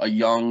culture, a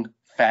young,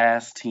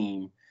 fast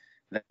team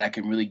that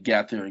can really get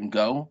out there and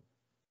go,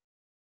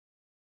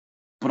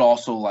 but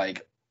also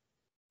like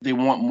they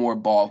want more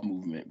ball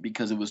movement,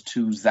 because it was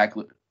too Zach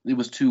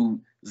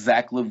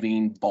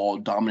LaVine ball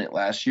dominant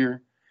last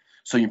year.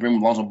 So you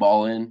bring Lonzo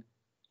Ball in,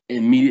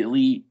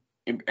 immediately,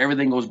 if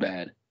everything goes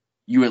bad,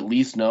 you at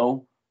least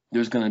know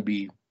there's going to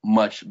be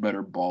much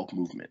better ball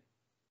movement.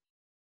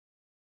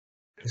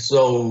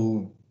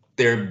 So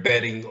they're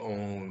betting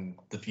on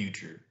the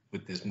future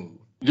with this move.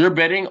 They're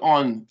betting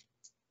on,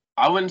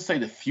 I wouldn't say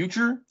the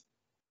future.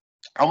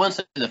 I wouldn't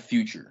say the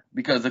future,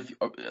 because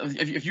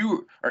if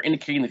you are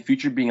indicating the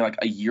future being like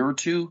a year or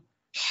two,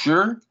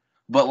 sure,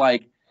 but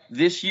like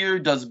this year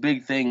does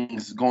big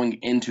things going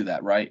into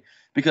that, right?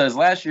 Because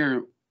last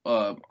year,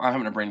 I'm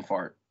having a brain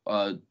fart.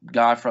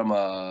 Guy from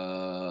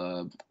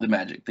the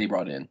Magic they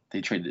brought in,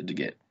 they traded to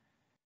get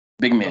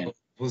big man.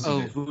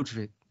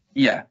 Vucevic.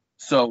 Yeah,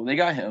 so they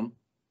got him,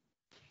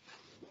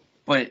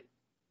 but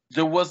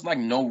there was like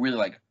no really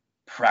like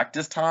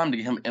practice time to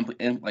get him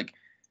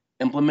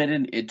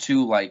implemented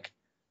into like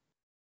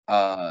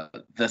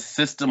the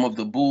system of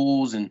the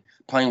Bulls and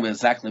playing with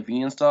Zach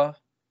LaVine and stuff.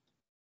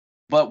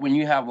 But when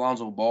you have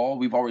Lonzo Ball,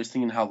 we've already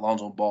seen how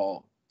Lonzo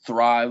Ball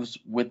thrives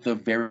with the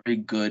very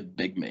good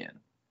big man.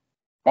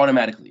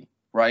 Automatically,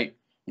 right?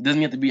 It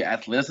doesn't have to be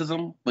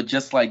athleticism, but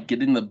just like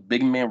getting the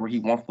big man where he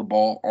wants the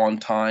ball on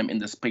time in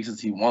the spaces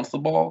he wants the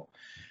ball.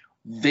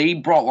 They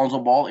brought Lonzo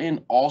Ball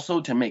in also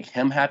to make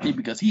him happy,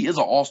 because he is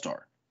an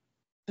all-star.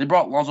 They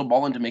brought Lonzo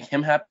Ball in to make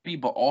him happy,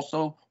 but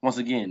also, once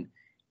again,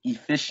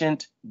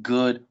 efficient,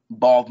 good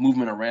ball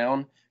movement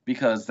around,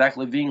 because Zach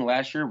LaVine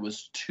last year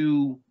was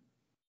too,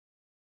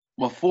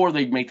 before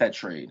they make that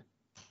trade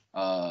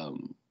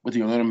with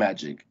the Orlando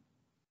Magic,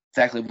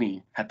 Zach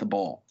LaVine had the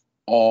ball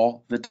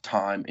all the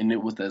time, and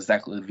it was the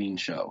Zach LaVine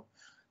show.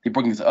 They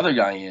bring this other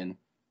guy in.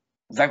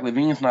 Zach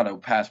LaVine's not a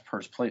pass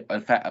first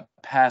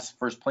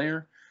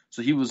player,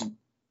 so he was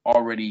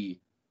already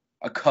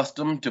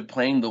accustomed to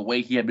playing the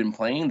way he had been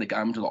playing. They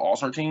got him to the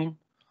AllStar team.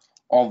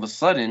 All of a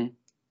sudden,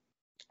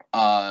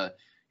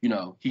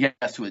 he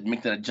has to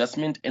make that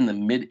adjustment in the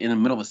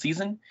middle of a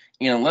season.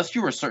 And unless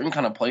you're a certain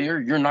kind of player,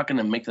 you're not going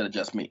to make that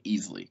adjustment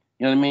easily.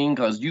 You know what I mean?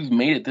 Because you've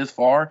made it this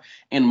far.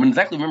 And when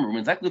Zach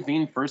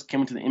LaVine first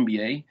came into the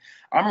NBA,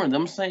 I remember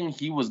them saying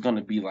he was going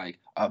to be like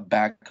a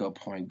backup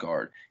point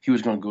guard. He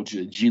was going to go to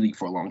the G League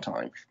for a long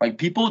time. Like,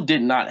 people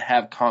did not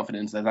have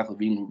confidence that Zach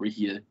LaVine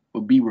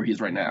would be where he is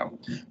right now.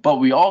 But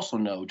we also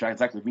know Zach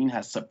LaVine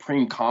has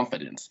supreme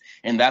confidence,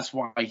 and that's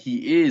why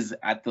he is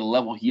at the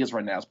level he is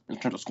right now in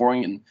terms of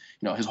scoring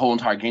and his whole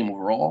entire game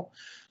overall.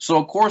 So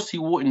of course he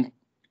wouldn't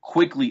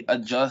quickly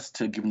adjust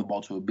to giving the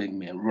ball to a big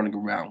man running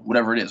around,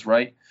 whatever it is,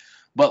 right?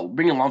 But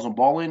bringing Lonzo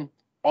Ball in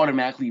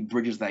automatically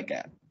bridges that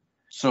gap.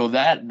 So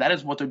that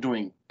is what they're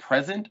doing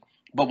present.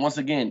 But once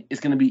again, it's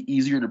going to be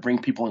easier to bring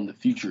people in the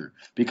future,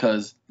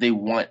 because they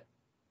want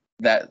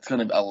that. It's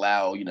going to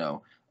allow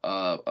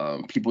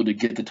people to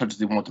get the touches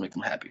they want to make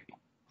them happy.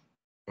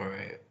 All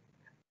right.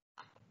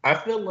 I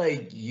feel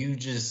like you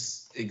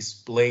just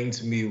explained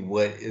to me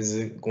what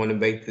isn't going to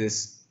make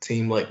this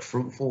team like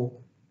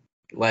fruitful.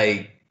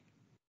 Like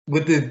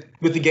with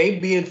the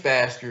game being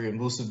faster and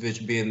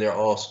Vucevic being their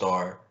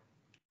all-star,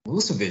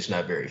 Vucevic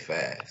not very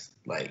fast.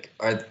 Like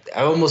I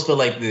almost feel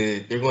like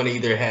they're going to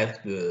either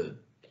have to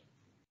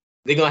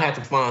they're going to have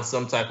to find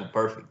some type of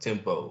perfect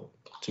tempo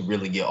to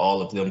really get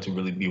all of them to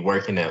really be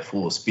working at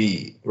full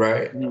speed,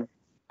 right?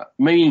 I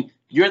mean,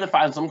 you're to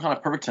find some kind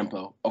of perfect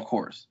tempo, of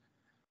course.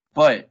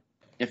 But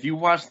if you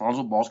watch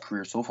Lonzo Ball's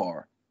career so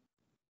far,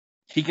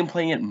 he can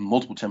play in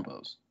multiple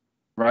tempos,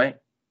 right?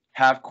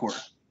 Half court.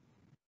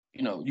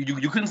 You know,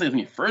 you couldn't say it when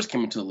he first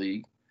came into the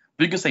league,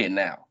 but you can say it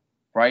now,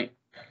 right?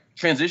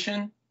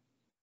 Transition,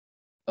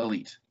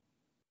 elite.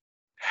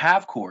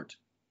 Half court,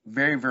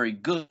 very, very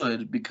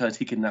good because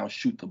he can now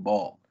shoot the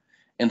ball.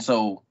 And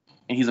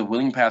he's a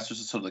willing passer,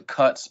 so the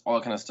cuts, all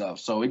that kind of stuff.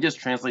 So it just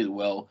translates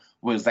well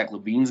with Zach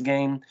LaVine's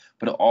game,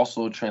 but it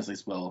also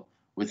translates well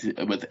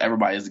with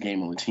everybody's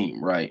game on the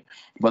team, right?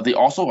 But they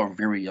also are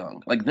very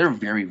young. Like, they're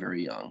very,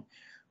 very young.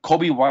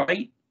 Kobe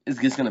White is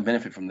just going to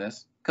benefit from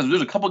this because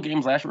there's a couple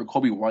games last year where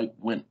Kobe White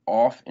went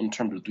off in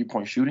terms of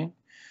three-point shooting.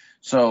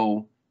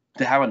 So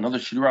to have another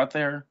shooter out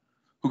there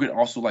who can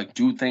also, like,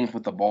 do things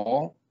with the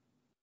ball,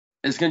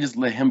 it's going to just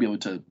let him be able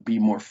to be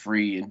more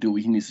free and do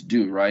what he needs to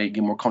do, right?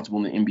 Get more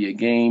comfortable in the NBA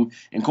game.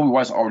 And Kobe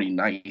White's already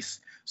nice,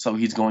 so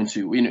he's going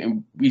to –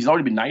 and he's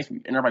already been nice,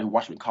 and everybody who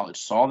watched him in college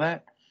saw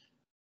that.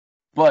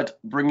 But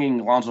bringing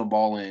Lonzo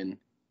Ball in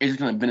is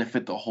going to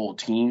benefit the whole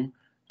team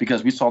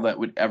because we saw that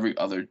with every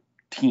other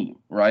team,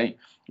 right?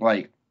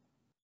 Like,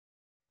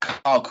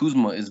 Kyle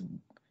Kuzma is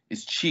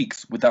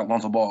cheeks without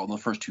Lonzo Ball in the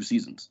first two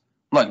seasons.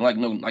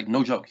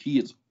 No joke. He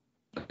is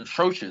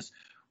atrocious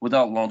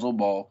without Lonzo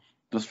Ball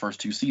those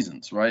first two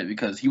seasons, right?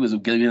 Because he was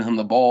giving him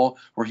the ball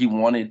where he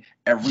wanted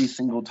every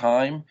single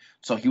time,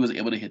 so he was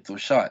able to hit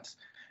those shots.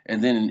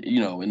 And then,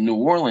 in New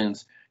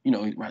Orleans,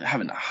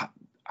 having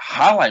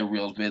highlight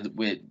reels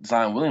with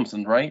Zion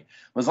Williamson, right?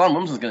 But Zion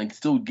Williamson's going to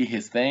still get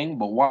his thing,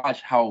 but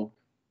watch how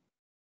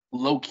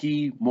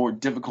low-key more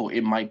difficult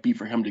it might be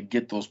for him to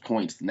get those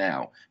points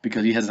now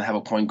because he doesn't have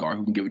a point guard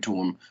who can give it to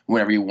him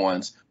whenever he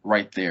wants,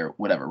 right there,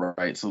 whatever,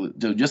 right? So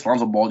just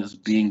Lonzo Ball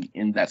just being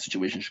in that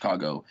situation in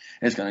Chicago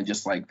is going to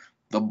just, like,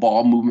 the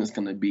ball movement is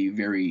going to be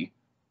very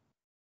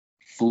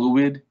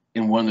fluid,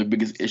 and one of the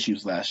biggest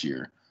issues last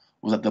year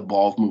was that the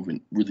ball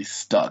movement really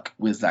stuck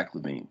with Zach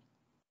LaVine.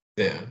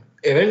 Yeah, and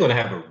they're going to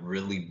have a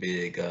really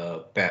big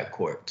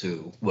backcourt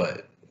too.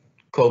 What?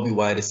 Kobe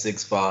White is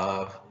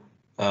 6'5",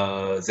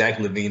 Zach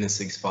LaVine is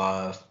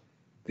 6'5".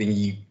 Then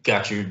you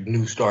got your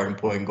new starting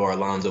point guard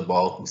Lonzo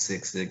Ball who's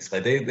 6'6".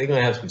 Like they're going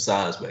to have some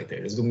size back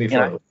there. It's going to be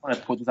fun. I want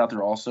to put this out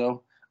there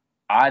also.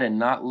 I did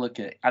not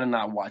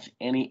watch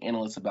any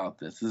analysts about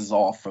this. This is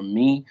all from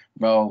me,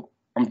 bro.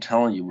 I'm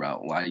telling you,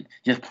 bro. Like,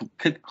 just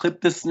clip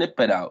this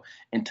snippet out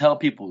and tell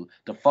people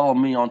to follow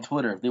me on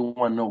Twitter if they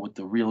want to know what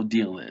the real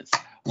deal is.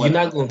 You're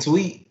not going to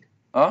tweet.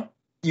 Huh?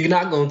 You're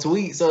not going to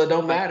tweet, so it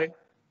don't matter.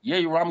 Yeah,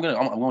 you're right. I'm going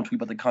to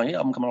tweet about the Kanye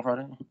album coming out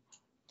Friday.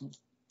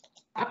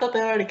 I thought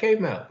that already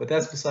came out, but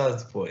that's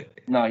besides the point.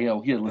 No, he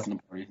had a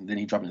listening party, and then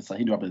he dropped it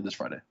this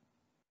Friday.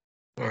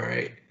 All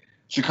right.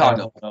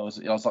 Chicago.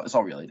 It's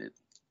all related.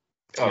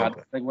 Oh,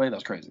 okay. Segue? That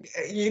was crazy.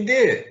 You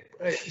did.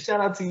 Shout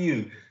out to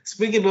you.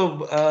 Speaking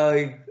of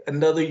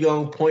another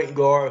young point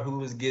guard who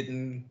was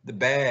getting the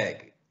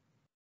bag,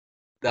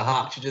 the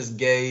Hawks just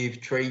gave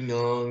Trae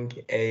Young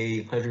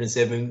a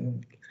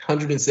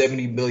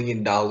 $170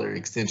 million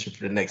extension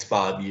for the next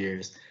 5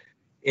 years,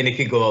 and it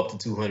could go up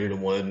to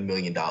 $201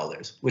 million,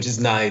 which is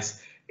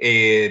nice.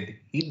 And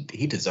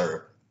he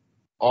deserved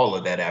all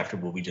of that after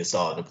what we just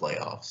saw in the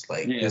playoffs.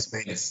 Like, This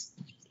man is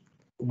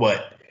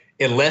what?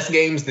 In less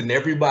games than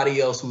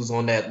everybody else who's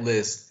on that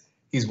list,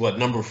 he's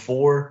number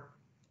 4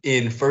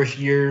 in first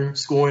year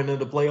scoring in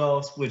the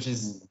playoffs, which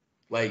is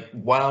like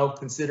wild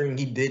considering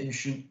he didn't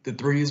shoot the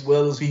three as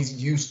well as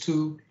he's used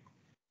to,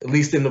 at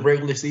least in the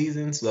regular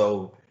season.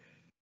 So,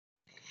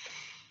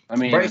 I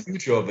mean, bright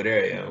future over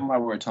there. Yeah.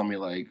 Somebody were telling me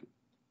like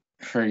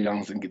Trae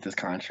Young's gonna get this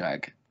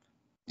contract.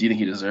 Do you think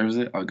he deserves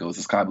it? I'll go with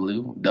the Sky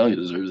Blue. Duh, he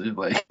deserves it.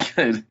 Like,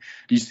 do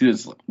you see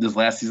this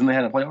last season they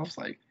had in the playoffs?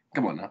 Like,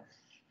 come on now.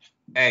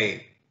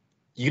 Hey.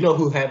 You know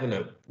who having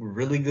a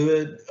really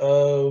good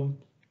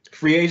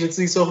free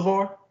agency so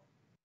far?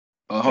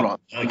 Hold on.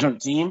 In terms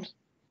of teams?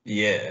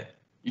 Yeah.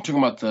 You're talking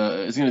about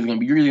it's going to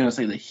be, you're either going to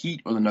say the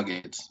Heat or the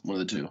Nuggets, one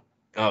of the two.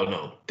 Oh,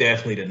 no.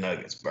 Definitely the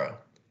Nuggets, bro.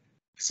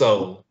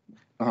 So,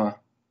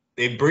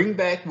 they bring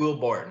back Will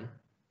Barton.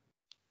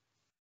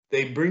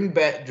 They bring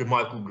back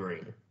JaMychal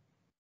Green.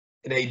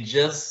 And they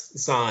just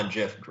signed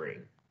Jeff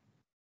Green.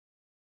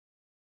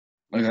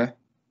 Okay.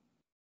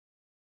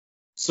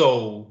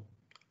 So,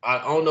 I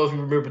don't know if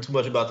you remember too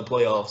much about the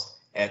playoffs.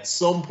 At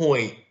some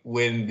point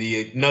when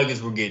the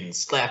Nuggets were getting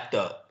slapped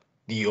up,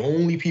 the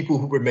only people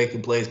who were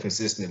making plays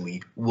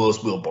consistently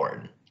was Will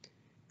Barton.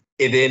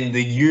 And then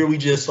the year we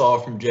just saw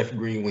from Jeff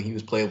Green when he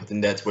was playing with the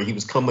Nets where he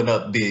was coming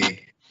up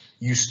big,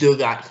 you still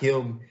got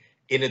him,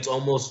 and it's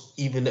almost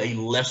even a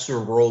lesser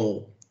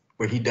role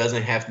where he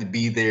doesn't have to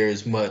be there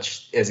as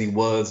much as he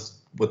was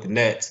with the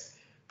Nets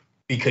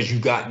because you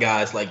got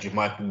guys like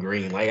Jermichael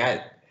Green. Like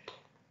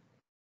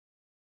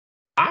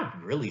I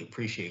really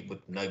appreciate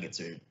what the Nuggets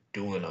are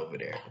doing over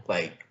there.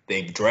 Like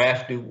they've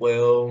drafted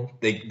well,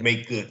 they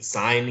make good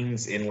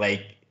signings, and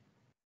like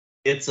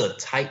it's a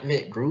tight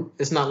knit group.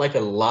 It's not like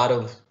a lot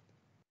of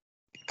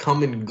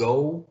come and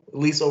go, at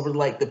least over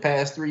like the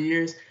past 3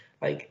 years.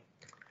 Like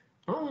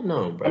I don't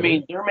know, bro. I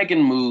mean, they're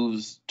making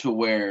moves to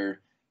where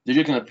they're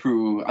just gonna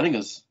prove. I think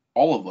it's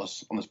all of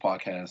us on this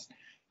podcast,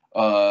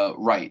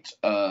 right,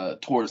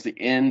 towards the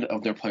end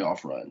of their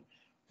playoff run,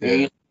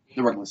 the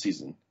regular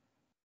season.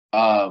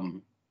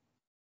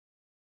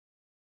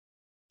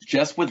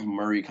 Just with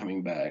Murray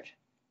coming back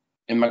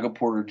and Michael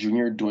Porter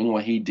Jr. doing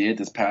what he did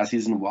this past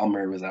season while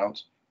Murray was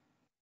out,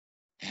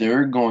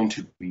 they're going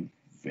to be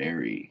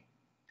very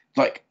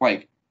like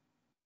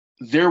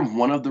they're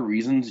one of the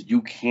reasons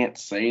you can't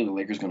say the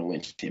Lakers going to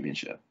win a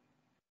championship.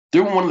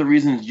 They're one of the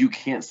reasons you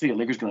can't say the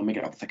Lakers going to make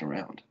it out the second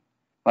round.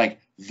 Like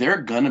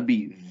they're going to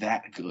be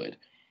that good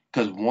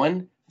because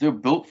one, they're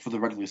built for the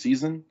regular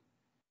season,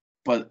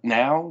 but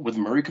now with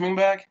Murray coming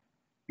back,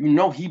 you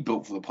know he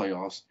built for the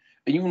playoffs,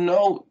 and you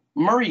know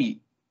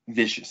Murray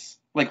vicious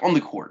like on the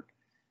court.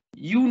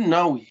 You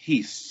know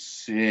he's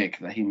sick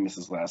that he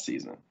misses last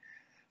season.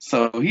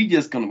 So he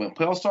just going to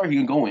play AllStar. He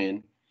can go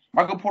in.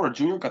 Michael Porter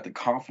Jr. got the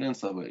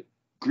confidence of a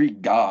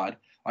Greek god.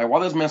 Like, why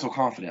is this man so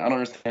confident? I don't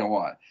understand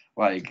why.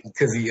 Like,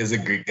 because he is a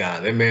Greek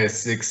god. That man is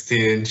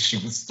 6'10",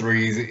 shoots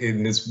threes,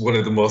 and is one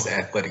of the most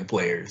athletic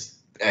players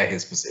at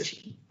his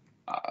position.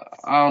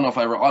 I don't know if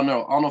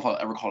I'll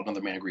ever call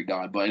another man a Greek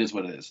god, but it is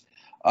what it is.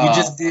 You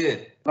just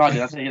did. No, I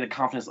did. I said he had the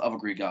confidence of a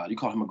Greek god. You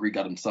called him a Greek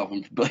god himself,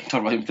 and talking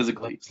about him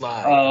physically.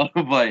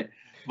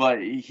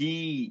 But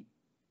he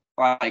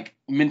like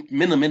mentally,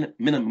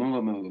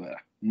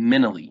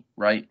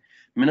 right?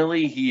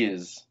 Mentally, he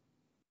is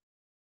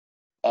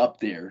up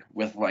there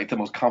with like the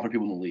most confident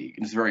people in the league,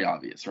 and it's very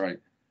obvious, right?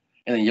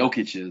 And then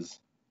Jokic is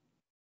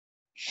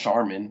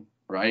Charmin,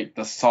 right?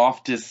 The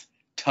softest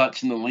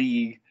touch in the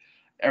league.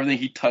 Everything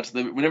he touched,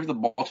 whenever the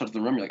ball touches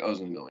the rim, you're like, oh, it's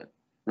gonna go in,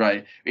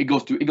 right? It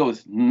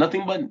goes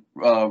nothing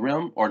but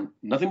rim or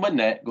nothing but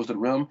net, goes to the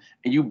rim,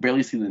 and you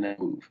barely see the net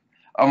move.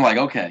 I'm like,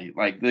 okay,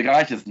 like the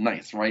guy's just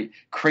nice, right?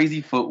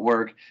 Crazy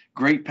footwork,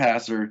 great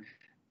passer,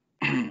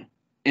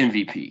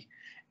 MVP.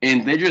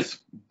 And they're just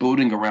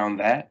building around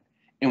that.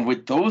 And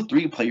with those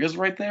three players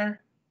right there,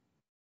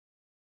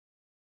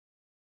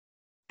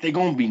 they're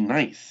going to be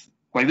nice.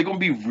 Like, they're going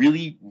to be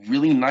really,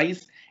 really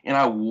nice. And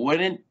I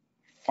wouldn't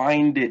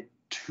find it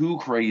too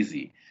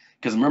crazy.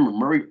 Because remember,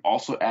 Murray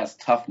also adds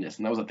toughness.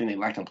 And that was the thing they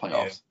lacked in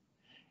playoffs.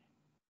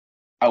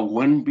 Yeah. I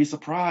wouldn't be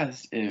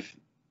surprised if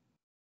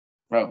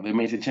they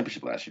made it to the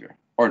championship last year.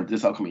 Or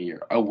this upcoming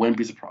year. I wouldn't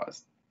be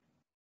surprised.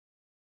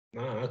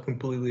 No, I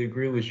completely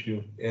agree with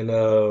you. And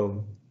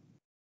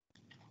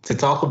to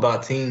talk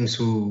about teams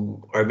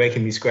who are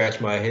making me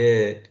scratch my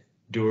head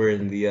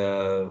during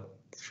the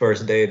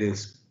first day of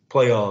this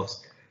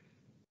playoffs,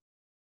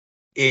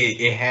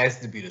 it has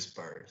to be the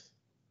Spurs.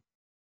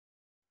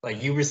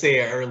 Like you were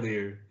saying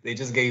earlier, they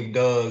just gave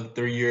Doug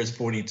 3 years,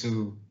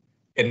 $42,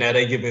 and now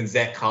they're giving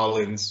Zach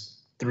Collins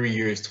 3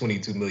 years,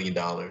 $22 million.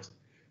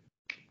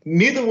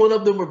 Neither one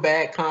of them were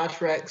bad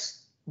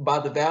contracts by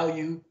the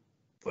value,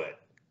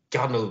 but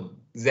y'all know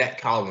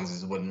Zach Collins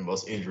is one of the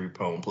most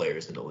injury-prone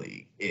players in the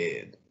league.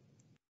 And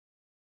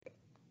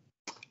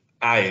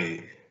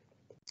I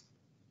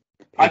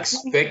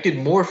expected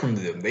more from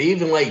them. They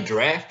even like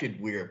drafted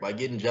weird by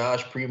getting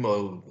Josh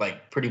Primo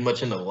like pretty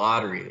much in the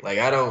lottery. Like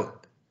I don't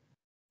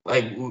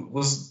like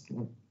what's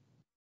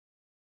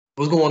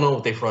going on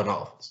with their front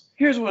office.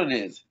 Here's what it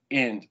is,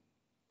 and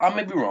I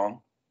may be wrong,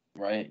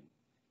 right?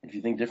 If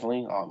you think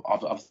differently,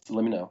 obviously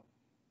let me know.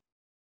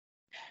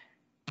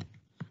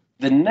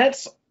 The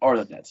Nets are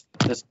the Nets.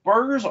 The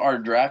Spurs are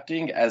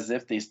drafting as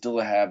if they still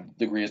have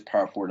the greatest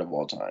power forward of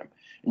all time,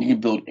 and you can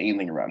build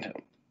anything around him,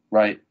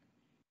 right?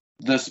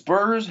 The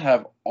Spurs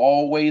have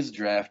always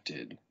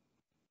drafted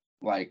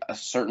like a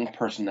certain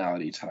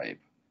personality type.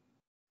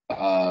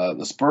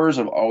 The Spurs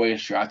have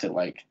always drafted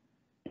like,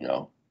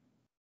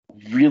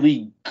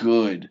 really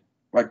good,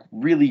 like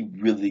really,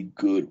 really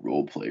good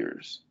role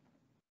players.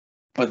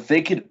 But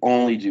they could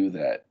only do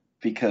that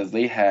because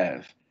they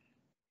have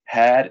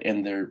had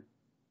in their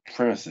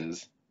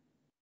premises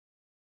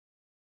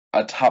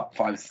a top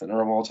 5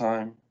 center of all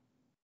time,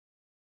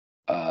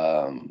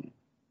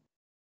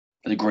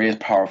 the greatest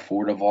power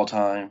forward of all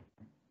time,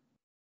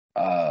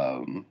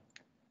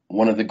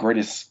 one of the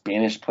greatest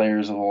Spanish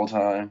players of all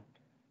time,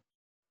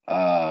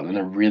 and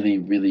a really,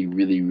 really,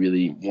 really,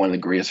 really one of the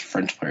greatest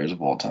French players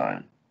of all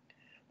time.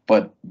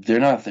 But they're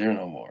not there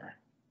no more.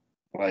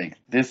 Like,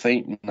 this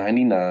ain't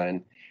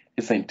 99,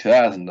 this ain't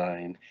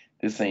 2009,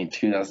 this ain't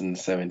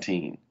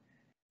 2017.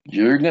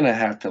 You're going to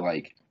have to,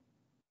 like,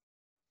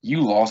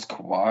 you lost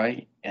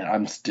Kawhi, and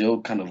I'm still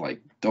kind of,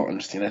 like, don't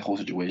understand that whole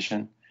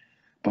situation.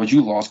 But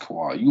you lost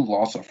Kawhi. You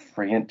lost a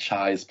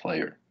franchise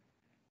player.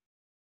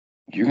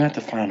 You're going to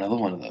have to find another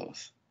one of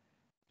those.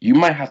 You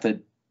might have to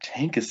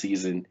tank a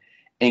season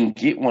and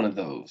get one of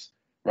those,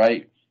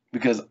 right?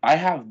 Because I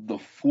have the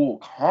full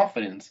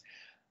confidence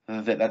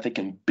that they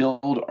can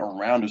build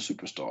around a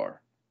superstar.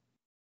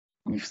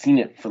 We've seen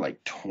it for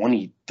like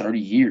 20, 30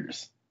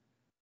 years.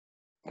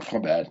 My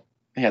bad.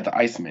 They had the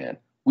Iceman.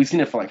 We've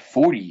seen it for like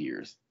 40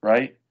 years,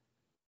 right?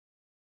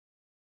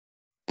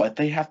 But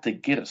they have to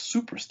get a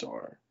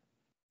superstar.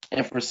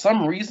 And for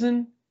some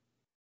reason,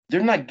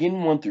 they're not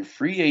getting one through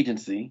free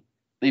agency.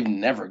 They've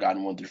never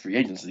gotten one through free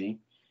agency.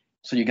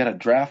 So you got to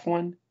draft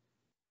one,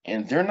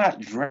 and they're not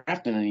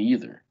drafting any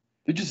either.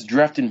 They're just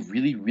drafting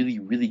really, really,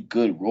 really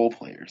good role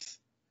players.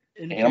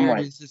 In And I'm like,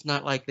 fairness, it's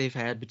not like they've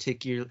had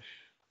particular,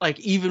 like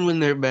even when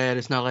they're bad,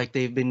 it's not like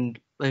they've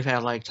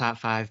had like top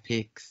 5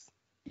 picks.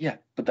 yeah,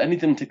 but I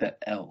need them to take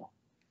that L,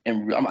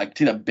 and I'm like,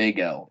 take that big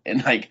L,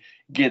 and like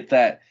get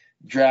that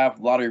draft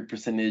lottery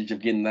percentage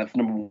of getting that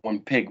number 1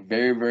 pick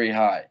very, very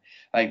high.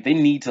 Like they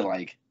need to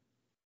like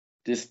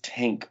just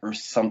tank or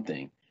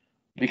something,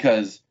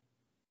 because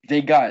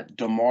they got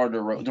DeMar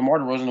DeRozan. DeMar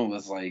DeRozan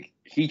was like,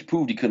 he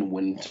proved he couldn't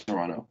win in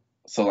Toronto,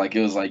 so like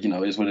it was like, it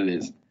is what it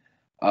is.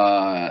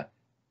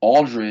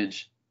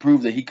 Aldridge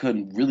proved that he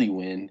couldn't really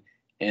win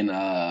in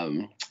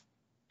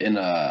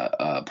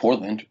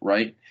Portland,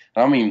 right? I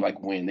don't mean like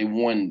win.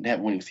 They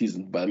had winning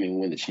seasons, but I mean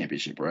win the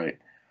championship, right?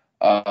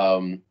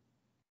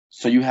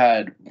 So you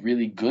had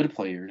really good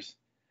players,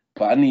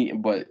 but I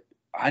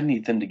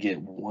need them to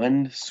get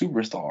one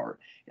superstar,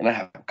 and I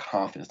have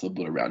confidence to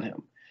build around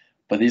him.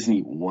 But they just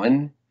need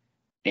one,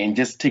 and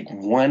just take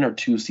 1 or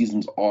 2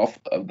 seasons off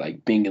of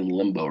like being in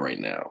limbo right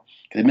now.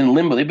 They've been in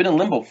limbo. They've been in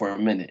limbo for a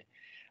minute.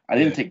 I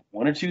didn't take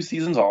 1 or 2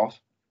 seasons off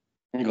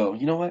and go,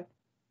 you know what?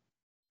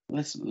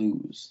 Let's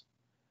lose.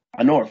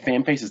 I know our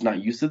fan base is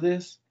not used to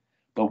this,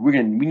 but we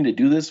need to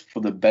do this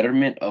for the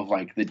betterment of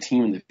like the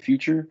team in the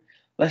future.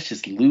 Let's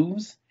just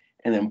lose,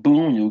 and then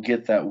boom, you'll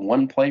get that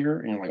one player,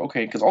 and you're like,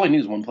 okay, because all they need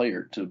is one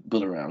player to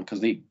build around,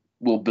 because they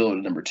will build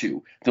a number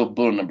 2, they'll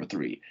build a number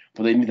 3,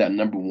 but they need that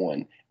number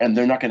 1, and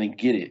they're not going to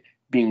get it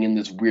being in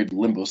this weird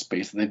limbo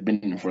space that they've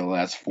been in for the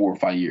last 4 or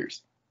 5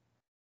 years.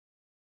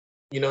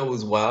 You know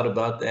what's wild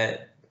about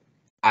that?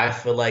 I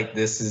feel like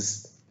this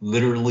is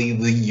literally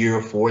the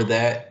year for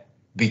that,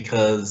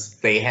 because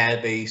they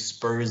have a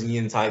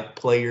Spursian type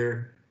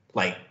player,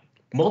 like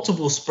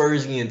multiple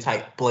Spursian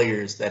type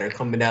players that are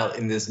coming out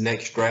in this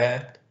next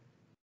draft.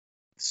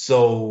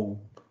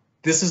 So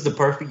this is the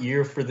perfect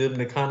year for them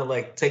to kind of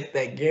like take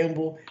that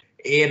gamble.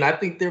 And I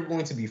think they're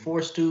going to be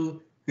forced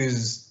to,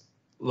 because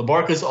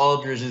LaMarcus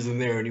Aldridge isn't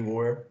there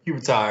anymore. He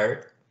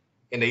retired.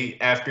 And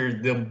after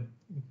them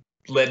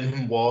letting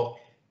him walk,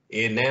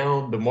 and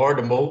now DeMar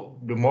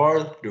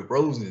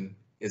DeRozan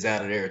is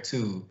out of there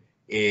too,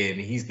 and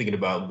he's thinking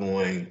about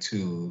going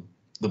to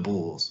the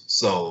Bulls.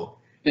 So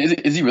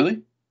is he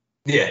really?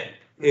 Yeah,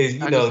 I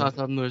just saw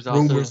something. There's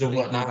also rumors and thinking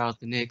whatnot about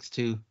the Knicks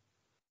too.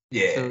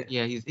 Yeah. So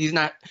yeah, he's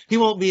not. He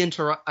won't be in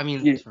Toronto. I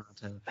mean, Yeah.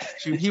 Toronto.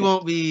 Shoot, he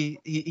won't be.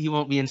 He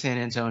won't be in San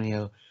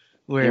Antonio.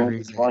 Wherever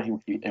he's at. He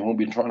won't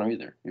be in Toronto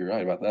either. You're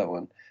right about that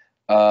one.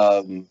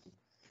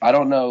 I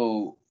don't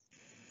know.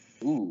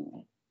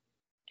 Ooh.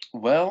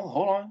 Well,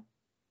 hold on.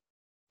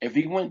 If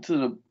he went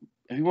to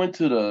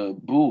the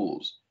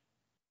Bulls,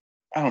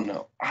 I don't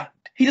know.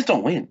 He just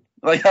don't win.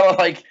 Like I don't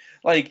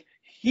like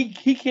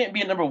he can't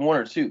be a number 1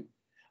 or 2.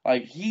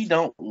 Like he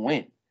don't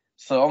win.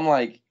 So I'm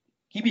like,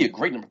 he'd be a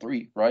great number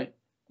 3, right?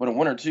 But a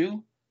 1 or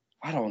 2,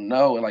 I don't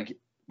know. Like,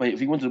 but if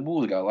he went to the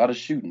Bulls, he got a lot of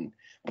shooting.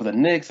 But the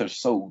Knicks are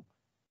so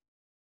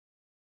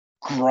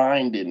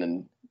grinding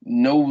and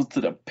nose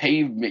to the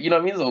pavement. You know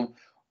what I mean? So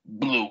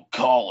blue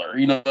collar.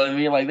 You know what I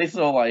mean? Like they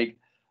so like,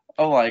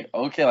 I'm like,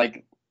 okay,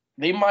 like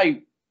they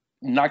might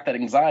knock that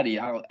anxiety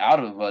out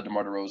of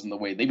DeMar DeRozan the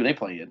way they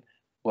play in.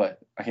 What?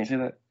 I can't say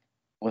that.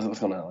 What's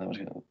going on? What's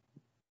going on?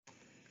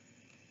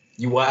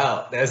 You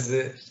wild. That's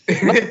it.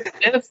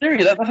 That's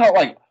serious. That's how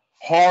like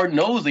hard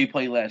nosed they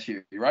played last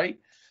year, right?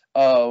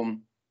 So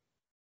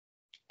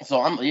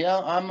I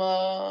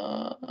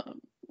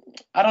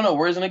don't know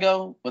where it's gonna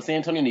go, but San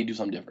Antonio need to do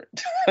something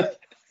different.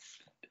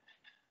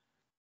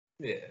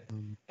 Yeah.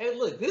 Hey,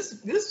 look,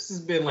 this has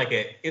been like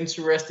an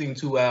interesting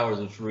 2 hours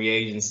of free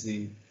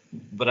agency,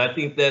 but I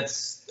think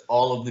that's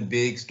all of the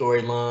big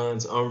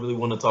storylines. I don't really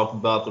want to talk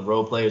about the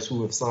role players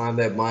who have signed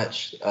that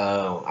much.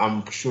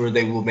 I'm sure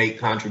they will make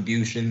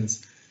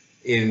contributions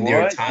in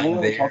their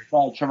time there. Talk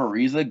about Trevor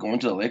Ariza going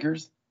to the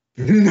Lakers?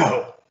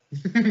 No,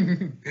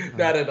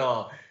 not at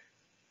all.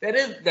 That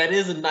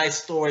is a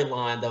nice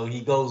storyline though.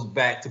 He goes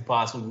back to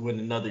possibly win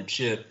another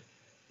chip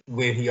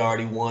when he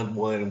already won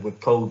one with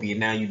Kobe, and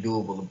now you do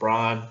it with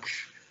LeBron.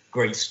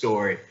 Great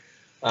story.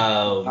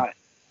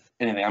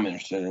 Anything I'm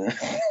interested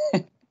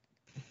in.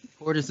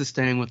 Portis is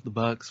staying with the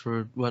Bucks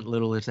for what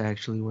little it's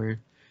actually worth.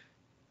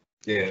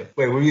 Yeah.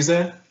 Wait, what were you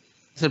saying? I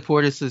said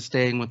Portis is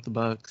staying with the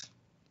Bucks.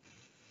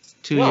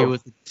 2-year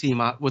with the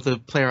team with a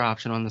player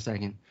option on the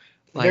second.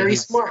 Like, very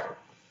smart.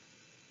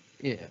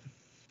 Yeah.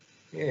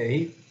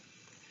 Yeah.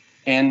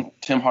 And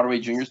Tim Hardaway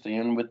Jr.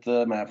 staying with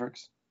the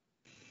Mavericks.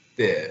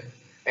 Yeah.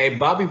 Hey,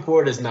 Bobby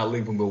Porter's not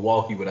leaving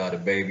Milwaukee without a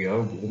baby.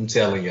 I'm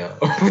telling y'all.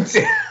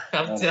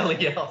 I'm telling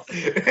y'all.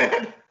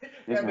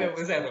 That man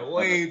was having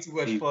way too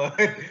much fun.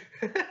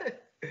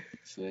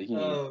 So you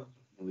can't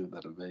leave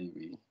without a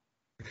baby.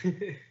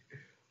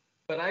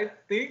 But I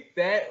think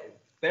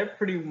that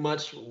pretty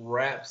much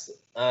wraps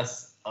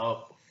us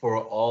up for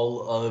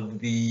all of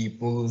the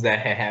moves that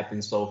had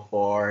happened so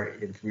far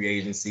in free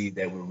agency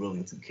that we're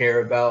willing to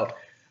care about.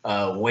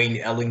 Wayne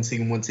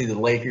Ellington went to the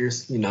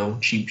Lakers,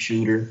 cheap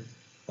shooter.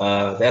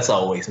 That's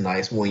always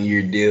nice, 1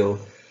 year deal.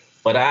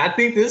 But I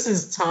think this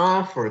is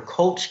time for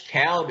Coach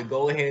Cal to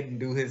go ahead and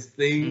do his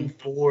thing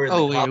for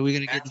the wait, are we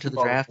going to get into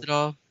the draft at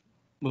all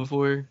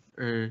before?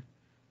 Or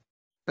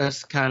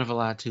that's kind of a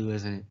lot too,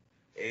 isn't it?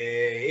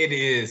 It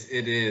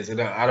is. And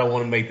I don't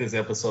want to make this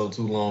episode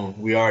too long.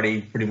 We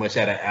already pretty much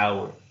had an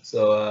hour.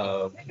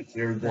 So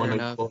we're going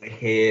to go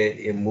ahead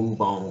and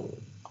move on.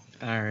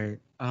 All right.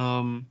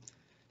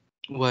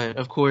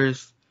 Of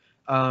course,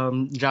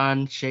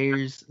 John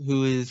Shares,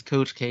 who is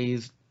Coach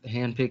K's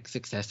handpicked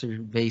successor,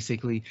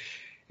 basically,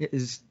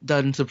 has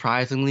done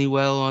surprisingly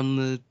well on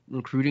the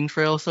recruiting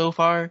trail so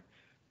far.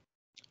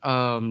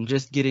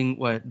 Just getting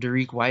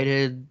Derrick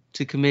Whitehead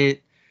to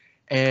commit,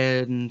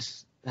 and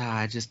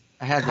I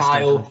had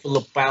Kyle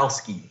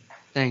Filipowski.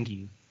 Thank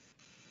you.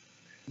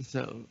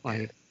 So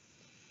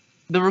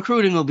the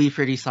recruiting will be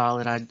pretty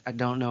solid. I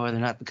don't know whether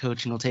or not the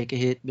coaching will take a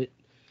hit, but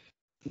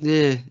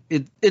yeah,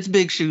 it's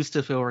big shoes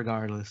to fill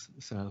regardless.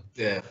 So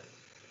yeah.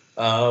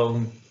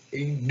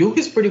 Duke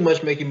is pretty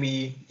much making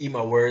me eat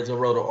my words. I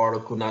wrote an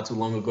article not too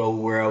long ago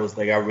where I was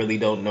like, I really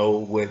don't know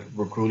what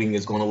recruiting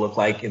is going to look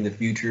like in the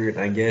future. And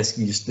I guess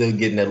you're still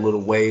getting that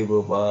little wave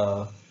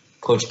of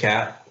Coach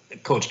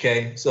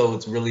K. So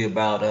it's really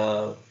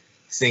about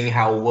seeing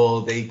how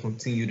well they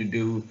continue to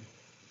do.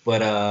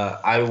 But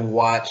I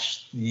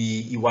watched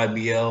the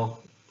EYBL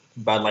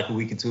about like a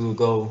week or two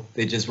ago.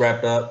 They just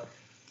wrapped up.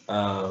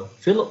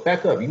 Philip,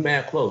 back up. You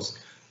mad close.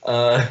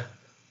 But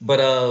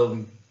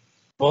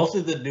both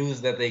of the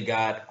dudes that they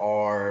got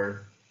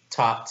are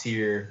top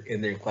tier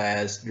in their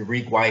class.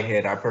 Derrick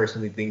Whitehead, I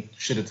personally think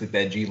should have took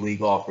that G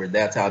League offer.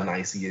 That's how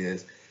nice he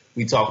is.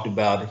 We talked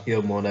about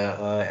him on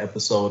a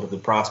episode of the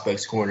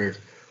Prospects Corner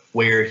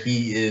where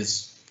he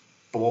is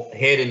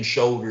head and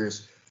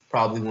shoulders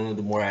probably one of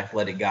the more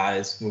athletic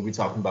guys when we're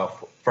talking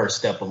about first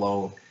step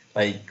alone.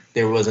 Like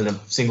there wasn't a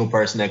single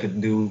person that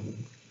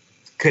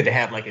could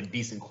have like a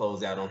decent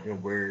closeout on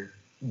him where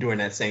during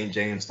that St.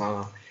 James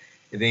time.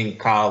 And then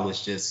Kyle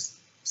was just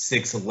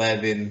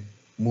 6'11",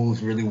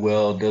 moves really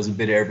well, does a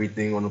bit of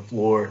everything on the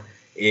floor,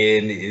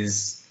 and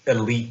is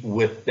elite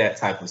with that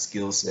type of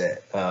skill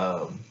set.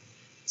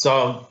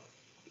 So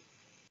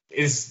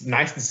it's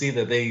nice to see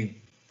that they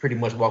pretty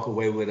much walk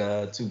away with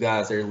two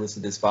guys that are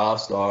listed as 5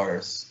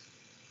 stars,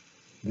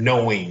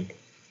 knowing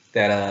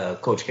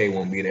that Coach K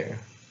won't be there.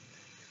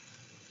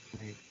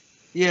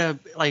 Yeah,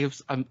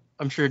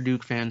 I'm sure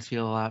Duke fans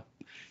feel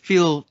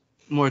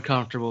more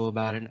comfortable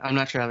about it. I'm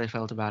not sure how they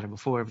felt about it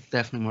before, but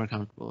definitely more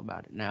comfortable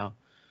about it now.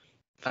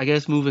 I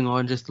guess moving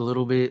on just a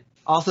little bit.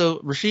 Also,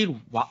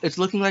 it's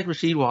looking like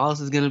Rasheed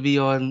Wallace is going to be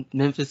on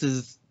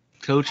Memphis's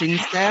coaching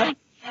staff.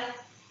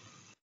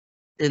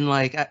 And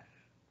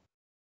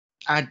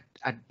I'm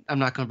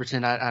not going to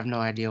pretend I have no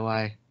idea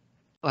why.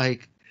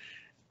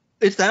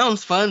 It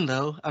sounds fun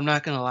though. I'm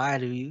not going to lie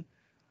to you.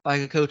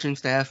 Like a coaching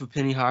staff of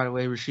Penny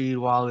Hardaway, Rasheed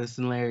Wallace,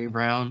 and Larry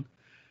Brown.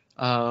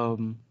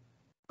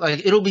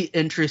 It'll be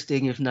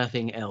interesting if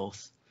nothing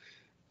else.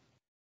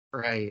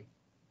 Right.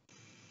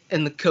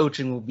 And the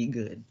coaching will be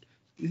good.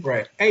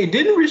 Right. Hey,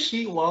 didn't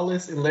Rasheed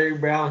Wallace and Larry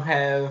Brown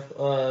have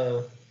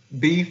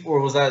beef,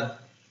 or is that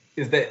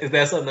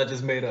something I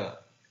just made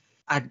up?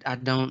 I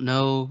don't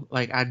know.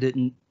 I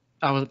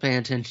wasn't paying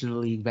attention to the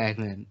league back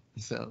then.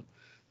 So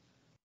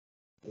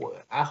well,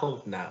 I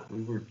hope not.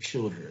 We were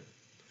children.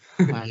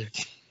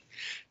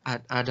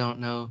 I don't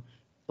know.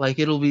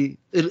 It'll be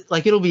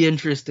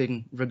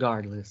interesting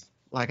regardless.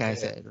 Like I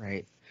said,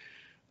 right?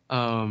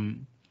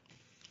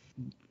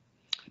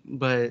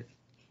 But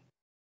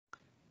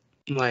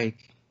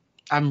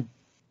I'm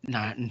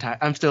not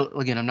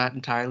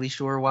entirely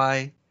sure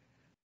why.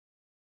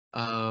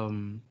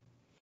 But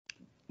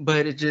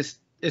it's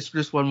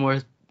just one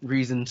more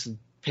reason to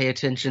pay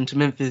attention to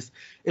Memphis,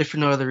 if for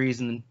no other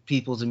reason than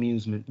people's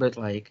amusement. But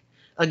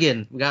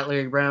again, we got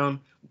Larry Brown.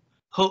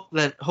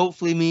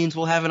 Hopefully means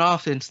we'll have an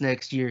offense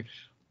next year,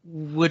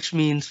 which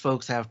means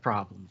folks have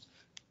problems.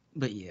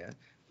 But yeah.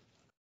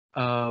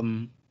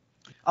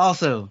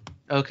 Also,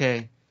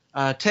 okay,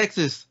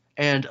 Texas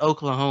and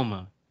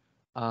Oklahoma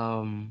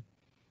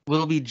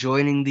will be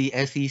joining the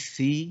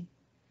SEC,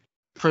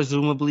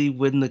 presumably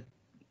when the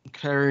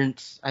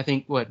current, I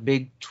think,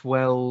 Big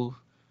 12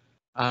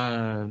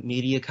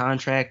 media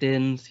contract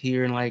ends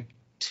here in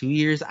 2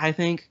 years, I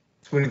think.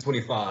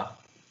 2025.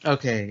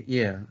 Okay,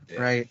 yeah,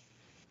 right.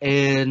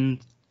 And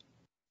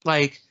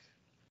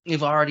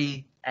they've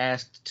already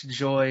asked to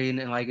join,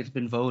 and it's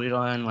been voted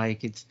on.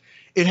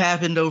 It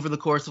happened over the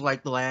course of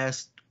the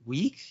last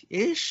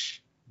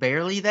week-ish,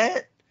 barely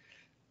that.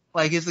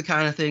 It's the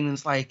kind of thing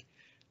that's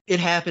it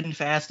happened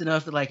fast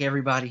enough that like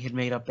everybody had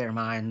made up their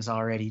minds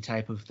already,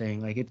 type of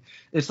thing. Like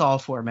it's all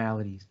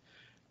formalities.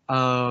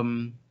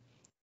 Like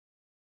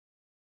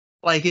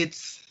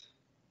it's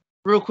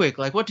real quick.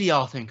 Like, what do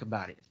y'all think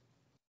about it?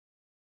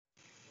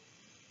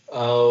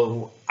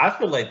 I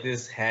feel like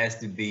this has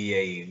to be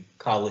a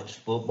college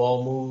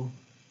football move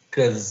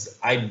because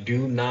I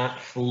do not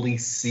fully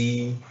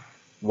see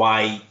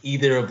why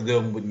either of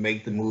them would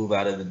make the move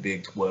out of the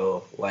Big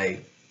 12,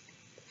 like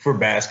for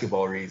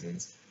basketball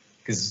reasons.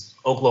 Because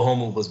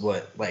Oklahoma was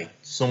what, like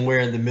somewhere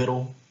in the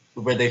middle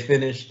where they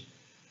finished,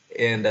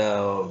 and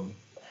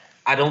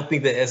I don't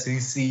think the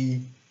SEC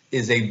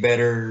is a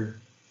better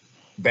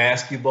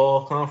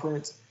basketball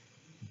conference.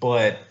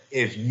 But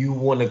if you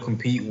want to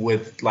compete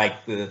with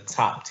like the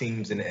top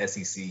teams in the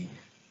SEC,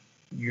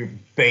 you're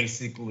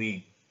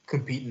basically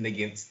competing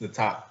against the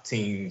top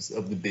teams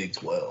of the Big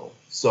 12.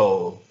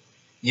 So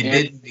you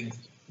didn't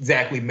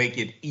exactly make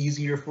it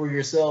easier for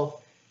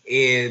yourself.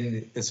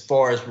 And as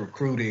far as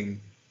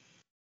recruiting,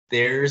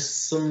 there's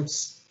some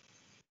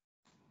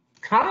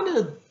kind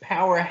of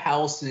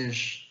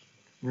powerhouse-ish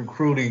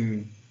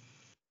recruiting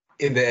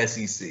in the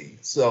SEC.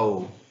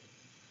 So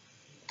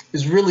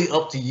it's really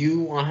up to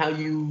you on how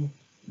you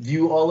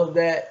view all of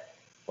that.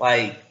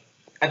 Like,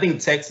 I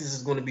think Texas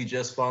is going to be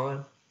just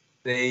fine.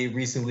 They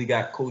recently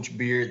got Coach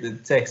Beard, the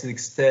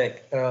Texas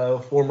Tech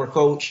former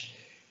coach,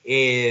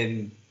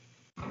 and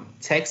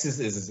Texas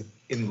is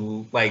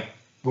in, like,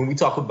 when we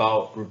talk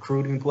about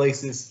recruiting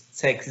places,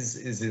 Texas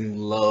is in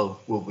love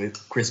with what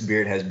Chris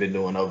Beard has been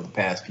doing over the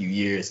past few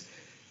years.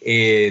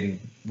 And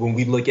when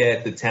we look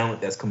at the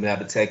talent that's coming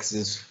out of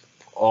Texas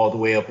all the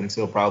way up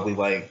until probably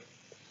like,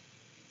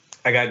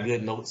 I got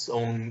good notes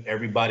on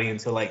everybody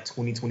until like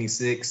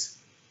 2026.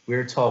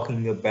 We're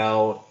talking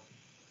about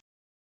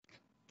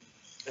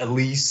at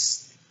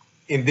least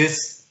in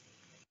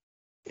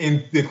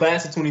the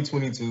class of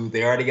 2022,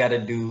 they already got a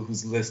dude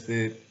who's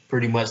listed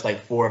pretty much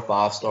like 4 or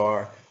 5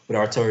 star with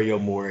Arterio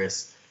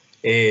Morris.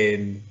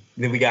 And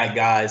then we got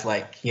guys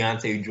like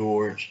Keontae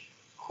George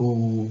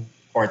who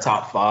are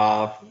top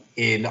 5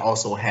 and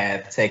also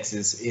have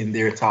Texas in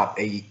their top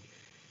 8.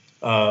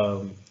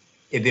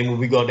 And then when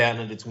we go down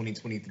to the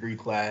 2023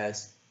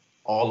 class,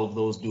 all of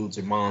those dudes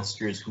are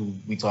monsters who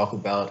we talk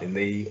about, and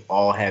they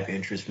all have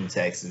interest from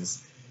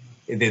Texas.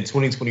 And then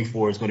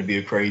 2024 is going to be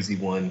a crazy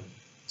one.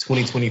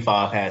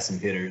 2025 has some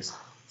hitters.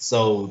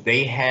 So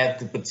they have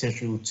the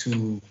potential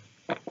to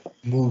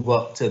move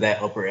up to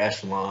that upper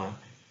echelon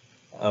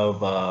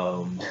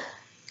of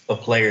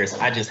players.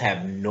 I just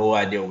have no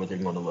idea what they're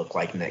going to look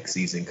like next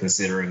season,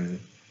 considering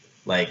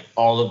like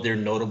all of their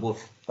notable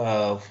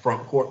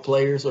front court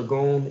players are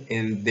gone,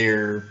 and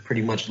they're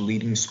pretty much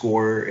leading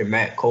scorer in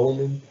Matt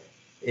Coleman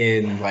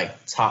in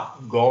like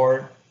top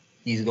guard.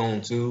 He's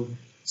gone too.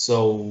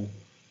 So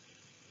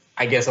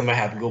I guess I'm gonna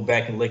have to go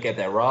back and look at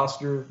that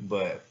roster,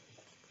 but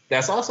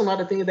that's also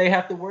not a thing that they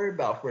have to worry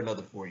about for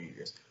another 4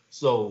 years.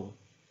 So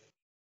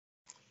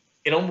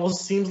it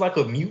almost seems like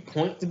a mute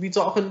point to be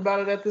talking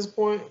about it at this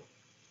point.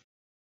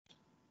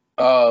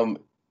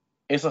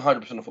 It's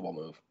 100% a football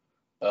move.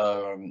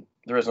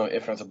 There is no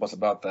ifs, ands, or buts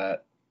about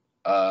that.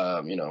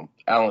 Allen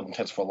been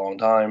Texas for a long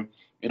time.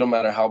 It don't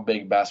matter how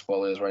big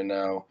basketball is right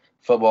now.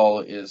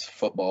 Football is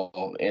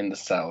football in the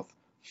South.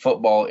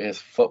 Football is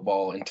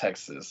football in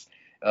Texas.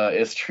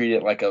 It's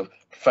treated like a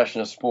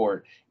professional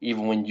sport,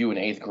 even when you in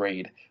 8th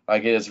grade.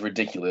 Like, it is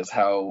ridiculous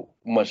how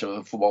much of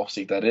a football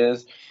state that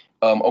is.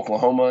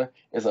 Oklahoma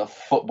is a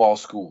football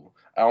school.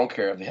 I don't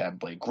care if they have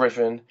Blake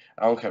Griffin.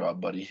 I don't care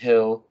about Buddy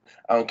Hill.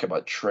 I don't care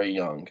about Trey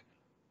Young.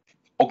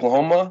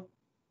 Oklahoma,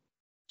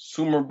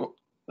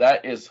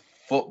 that is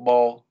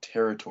football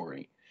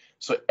territory.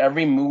 So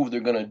every move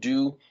they're going to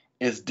do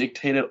is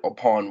dictated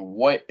upon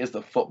what is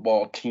the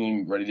football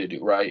team ready to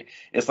do, right?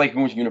 It's like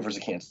going to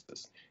University of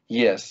Kansas.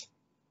 Yes,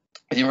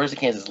 if the University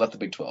of Kansas left the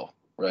Big 12,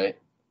 right?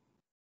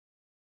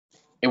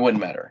 It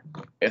wouldn't matter.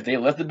 If they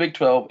left the Big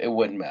 12, it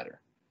wouldn't matter.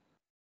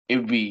 It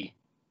would be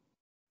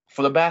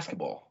for the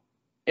basketball.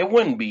 It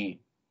wouldn't be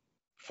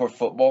for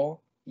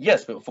football.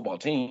 Yes, but a football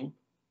team,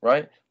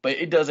 right? But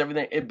it does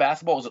everything.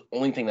 Basketball is the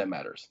only thing that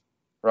matters,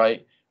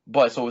 right?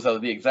 But so it's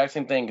the exact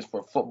same thing as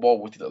for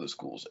football with the other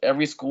schools.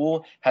 Every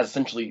school has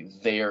essentially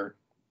their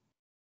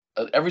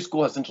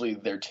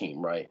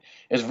team, right?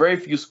 There's very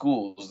few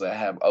schools that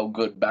have a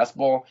good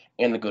basketball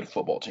and a good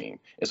football team.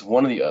 It's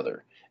one or the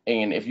other.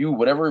 And if you,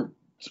 whatever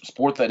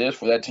sport that is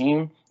for that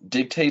team,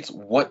 dictates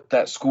what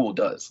that school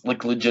does,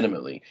 like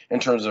legitimately, in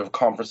terms of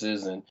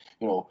conferences and,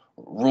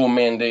 rule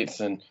mandates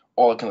and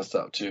all that kind of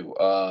stuff too.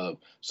 So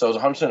it's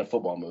 100% a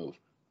football move.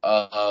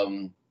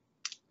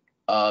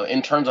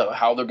 In terms of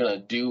how they're going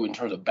to do in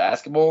terms of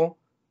basketball,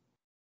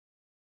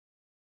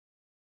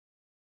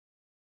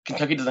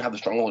 Kentucky doesn't have the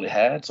stronghold it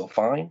had, so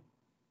fine.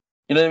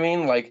 You know what I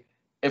mean? Like,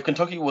 if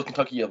Kentucky was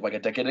Kentucky of like a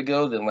decade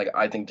ago, then like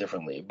I think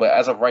differently. But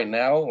as of right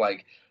now,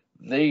 like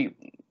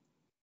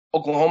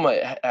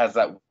Oklahoma has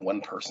that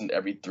one person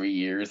every 3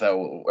 years,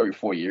 every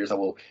 4 years, that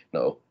will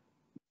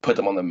put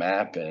them on the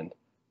map, and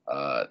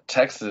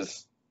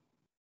Texas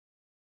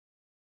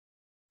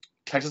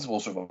will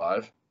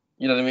survive.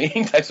 You know what I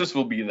mean? Texas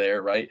will be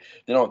there, right?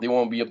 They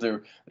won't be up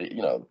there.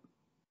 You know,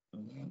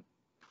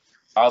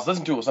 I was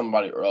listening to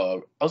somebody.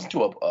 I listened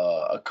to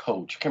a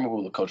coach. I can't remember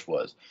who the coach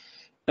was.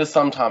 This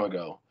some time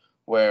ago,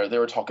 where they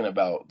were talking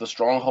about the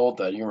stronghold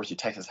that University of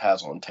Texas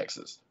has on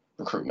Texas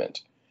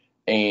recruitment,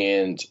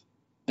 and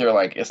they're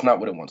like, it's not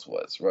what it once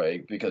was,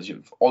 right? Because you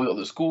have all the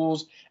other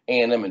schools,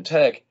 A&M and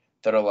Tech,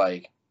 that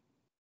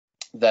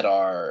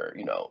are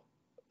you know,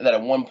 that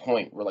at one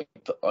point were like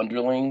the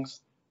underlings,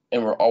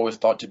 and were always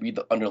thought to be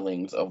the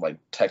underlings of like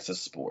Texas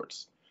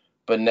sports.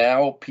 But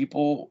now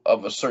people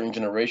of a certain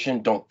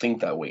generation don't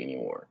think that way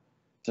anymore.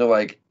 They're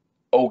like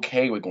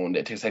okay with going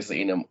to Texas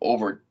A&M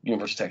over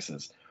University of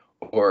Texas,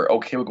 or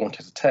okay with going to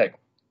Texas Tech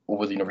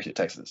over the University of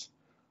Texas.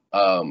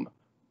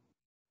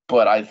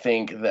 But I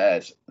think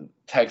that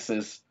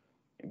Texas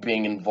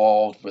being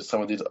involved with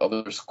some of these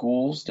other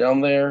schools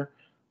down there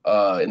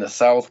in the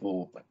South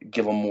will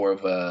give them more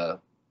of a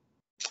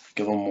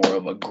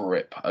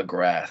grip, a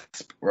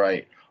grasp,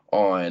 right,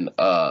 on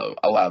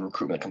a lot of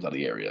recruitment that comes out of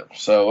the area.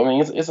 So I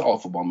mean, it's all a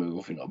football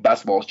move. You know,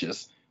 basketball is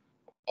just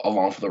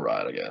along for the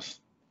ride, I guess.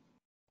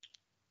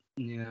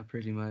 Yeah,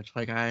 pretty much.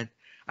 Like I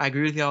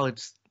agree with y'all.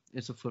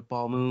 It's a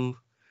football move,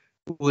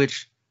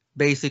 which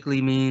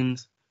basically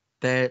means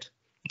that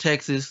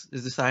Texas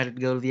has decided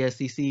to go to the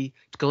SEC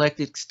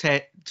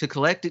to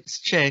collect its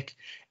check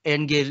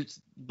and get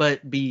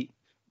beat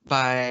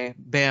by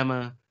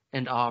Bama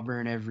and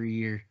Auburn every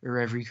year or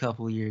every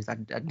couple of years. I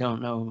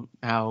don't know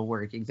how it'll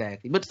work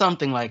exactly, but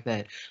something like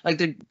that.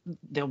 Like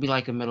they'll be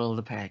like a middle of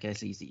the pack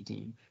SEC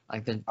team.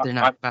 Like they're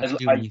not about to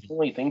do I anything.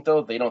 generally think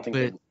though they don't think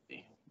they will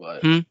be,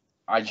 but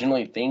I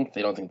generally think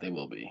they don't think they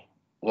will be.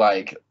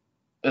 Like,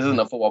 this isn't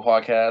a football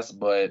podcast,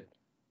 but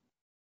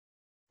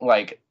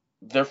like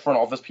their front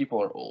office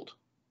people are old.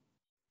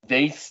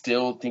 They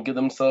still think of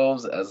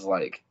themselves as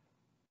like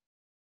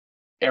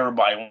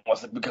everybody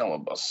wants to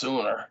become a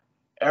Sooner.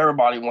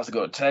 Everybody wants to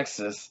go to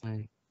Texas.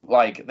 Right.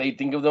 Like they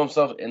think of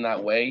themselves in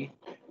that way.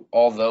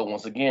 Although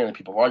once again, the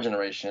people of our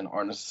generation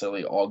aren't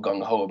necessarily all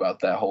gung ho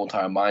about that whole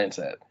entire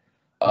mindset.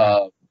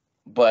 Right.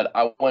 But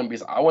I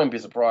wouldn't be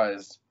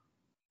surprised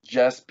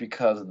just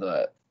because of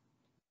the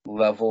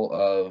level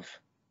of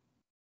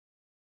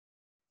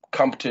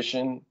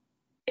competition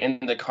in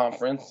the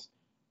conference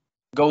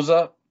goes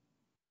up,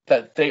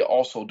 that they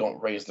also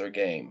don't raise their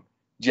game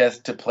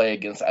just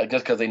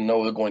because they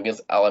know they're going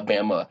against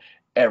Alabama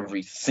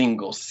every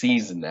single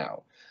season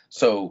now.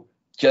 So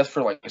just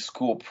for like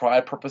school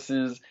pride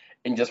purposes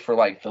and just for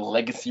like the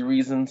legacy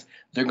reasons,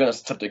 they're gonna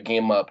step their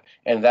game up,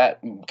 and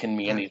that can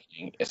mean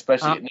anything.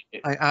 Especially,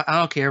 I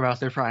don't care about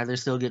their pride; they're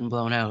still getting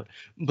blown out.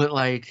 But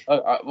like,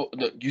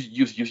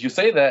 you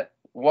say that.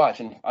 Watch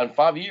in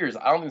 5 years,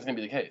 I don't think it's gonna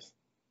be the case.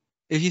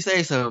 If you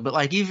say so, but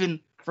like even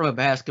from a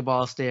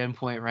basketball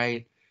standpoint,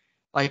 right?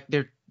 Like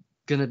they're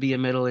gonna be a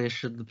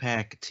middle-ish of the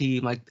pack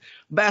team. Like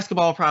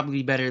basketball will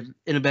probably be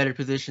in a better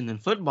position than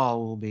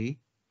football will be,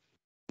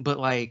 but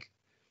like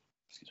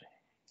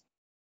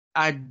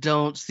I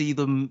don't see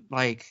them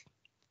like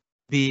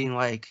being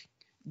like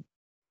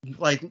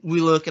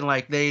we looking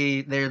like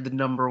they're the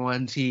number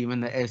one team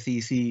in the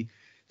SEC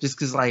just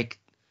because like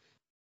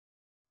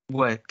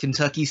what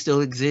Kentucky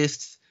still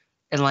exists,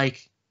 and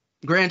like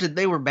granted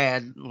they were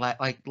bad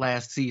like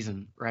last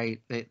season,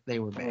 right? They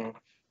were bad,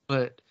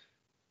 but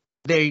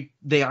they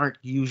aren't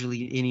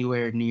usually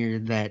anywhere near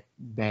that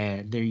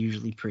bad. They're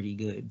usually pretty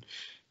good.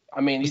 I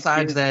mean,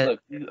 besides that,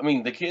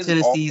 the kids.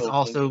 Tennessee's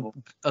also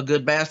a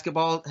good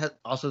basketball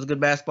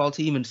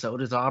team, and so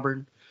does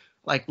Auburn.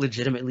 Like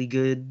legitimately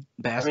good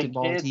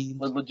basketball teams.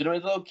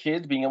 Legitimately though,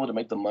 kids being able to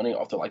make the money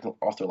off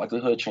their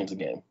likelihood changed the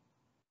game.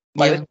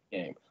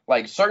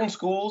 Like certain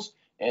schools,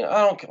 and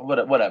I don't care,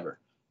 whatever.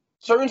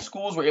 Certain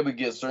schools were able to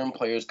get certain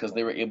players because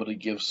they were able to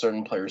give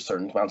certain players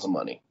certain amounts of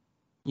money.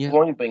 Yeah.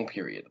 Point blank,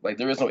 period. Like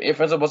there is no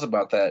ifs or buts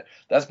about that.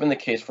 That's been the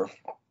case for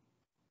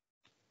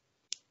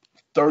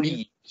 30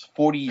 years,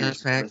 40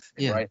 years.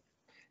 Right?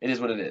 It is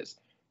what it is.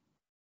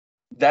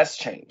 That's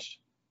changed.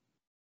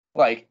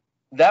 Like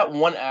that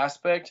one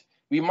aspect,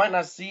 we might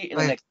not see it in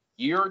the next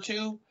year or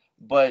two,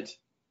 but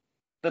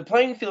the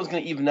playing field is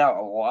going to even out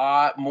a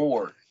lot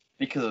more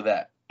because of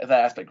that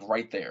aspect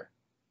right there.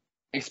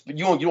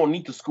 You don't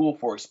need the school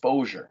for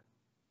exposure.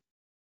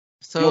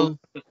 So you don't need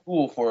the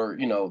school for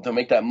to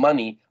make that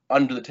money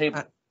under the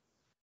table.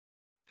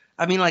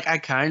 I mean, like I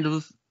kind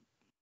of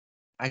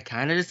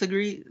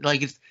disagree.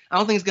 Like I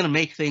don't think it's gonna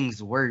make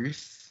things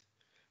worse,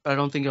 but I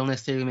don't think it'll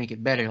necessarily make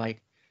it better.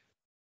 Like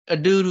a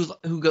dude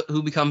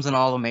who becomes an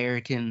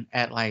All-American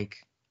at like,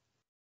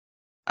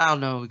 I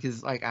don't know,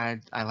 because like I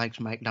liked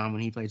Mike Don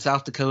when he played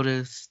South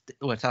Dakota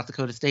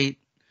State.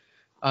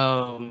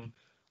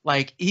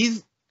 Like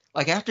he's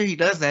like after he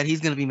does that,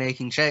 he's gonna be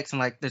making checks, and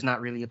like there's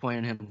not really a point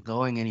in him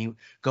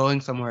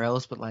going somewhere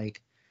else. But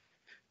like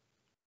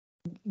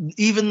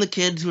even the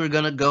kids who are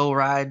gonna go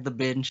ride the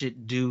bench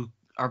at Duke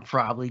are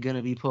probably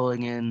gonna be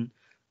pulling in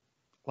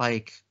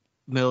like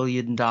 $1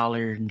 million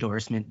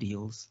endorsement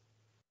deals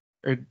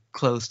or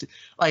close to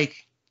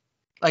like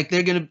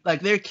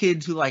they're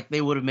kids who like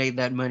they would have made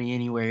that money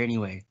anywhere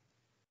anyway.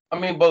 I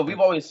mean, but we've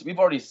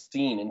already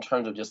seen in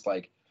terms of just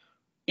like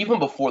even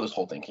before this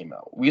whole thing came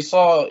out, we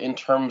saw in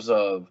terms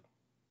of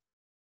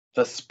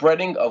the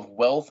spreading of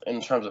wealth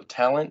in terms of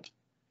talent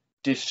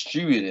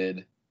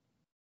distributed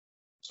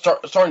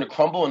starting to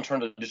crumble in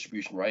terms of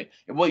distribution, right?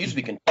 Well, it used to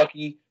be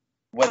Kentucky,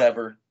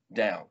 whatever,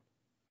 down.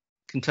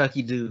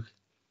 Kentucky Duke.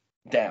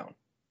 Down.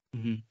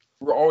 Mm-hmm.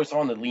 We're always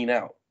starting to lean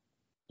out.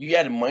 You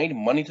added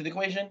money to the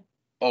equation,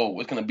 oh,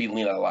 it's going to be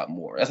lean out a lot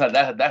more. That's what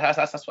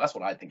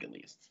I think at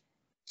least.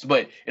 So,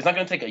 but it's not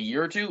going to take a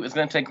year or two. It's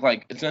going to take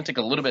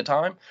a little bit of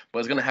time, but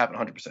it's going to happen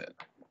 100%.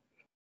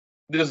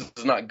 This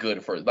is not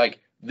good for like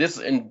this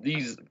and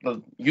these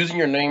using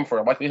your name for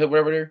a likelihood,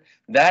 whatever.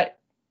 That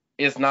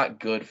is not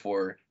good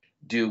for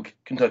Duke,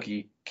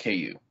 Kentucky,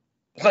 KU.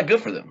 It's not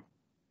good for them.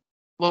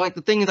 Well, like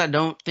the thing is, I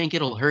don't think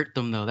it'll hurt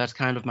them though. That's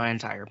kind of my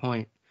entire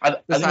point.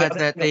 Besides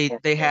that,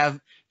 they have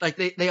like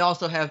they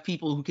also have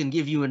people who can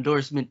give you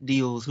endorsement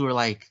deals who are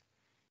like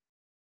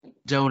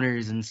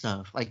donors and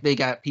stuff. Like they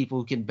got people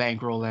who can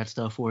bankroll that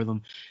stuff for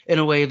them in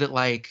a way that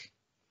like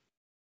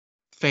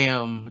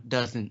FAM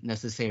doesn't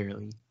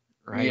necessarily,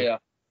 right? Yeah.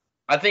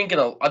 I don't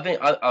know.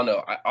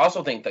 I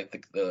also think that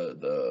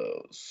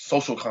the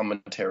social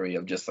commentary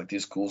of just like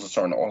these schools are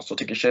starting to also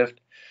take a shift.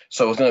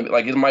 So it's gonna be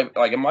like it might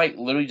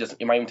literally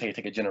it might even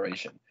take a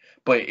generation,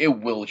 but it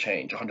will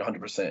change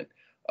 100%.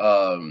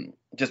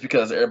 Just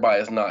because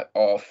everybody is not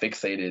all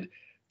fixated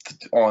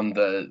on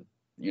the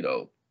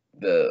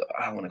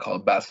I don't want to call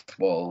it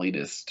basketball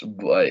elitist,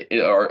 but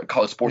or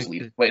call it sports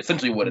elite, but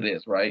essentially what it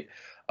is, right?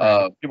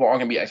 People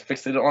aren't gonna be as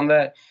fixated on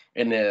that,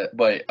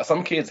 but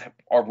some kids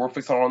were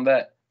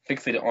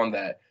fixated on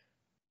that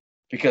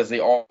because they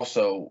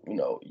also,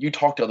 you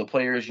talk to other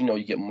players,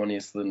 you get money,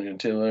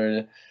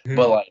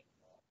 but like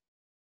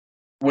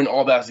when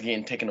all that's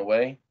getting taken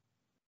away,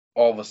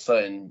 all of a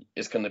sudden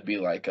it's going to be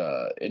like,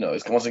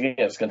 it's once again,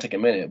 it's going to take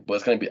a minute,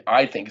 but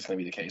I think it's going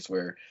to be the case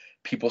where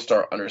people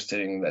start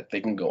understanding that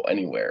they can go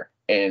anywhere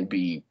and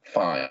be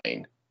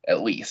fine,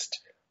 at least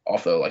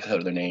off the likelihood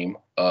of their name,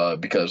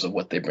 because of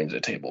what they bring to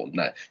the table.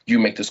 Not you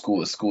make the school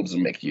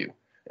doesn't make you.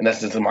 And that's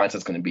just the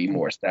mindset's going to be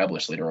more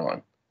established later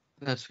on.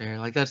 That's fair.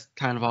 Like that's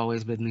kind of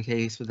always been the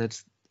case, but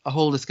that's a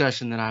whole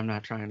discussion that I'm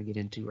not trying to get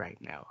into right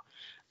now.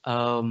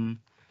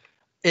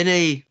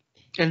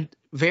 And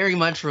very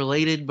much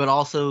related, but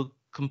also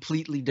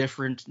completely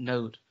different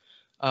note.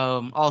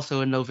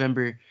 Also in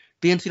November,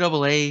 the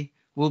NCAA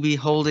will be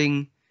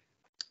holding,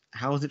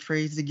 how is it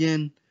phrased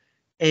again?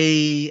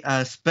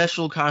 A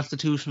special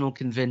constitutional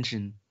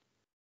convention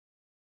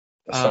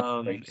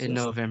in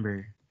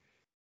November.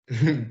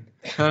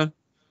 Huh?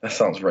 That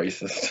sounds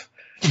racist.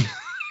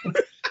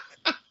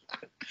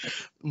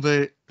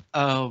 But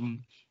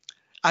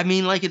I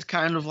mean, like it's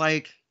kind of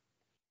like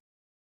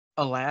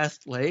a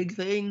last leg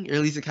thing, or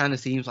at least it kind of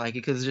seems like it,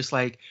 because it's just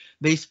like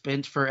they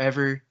spent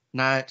forever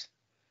not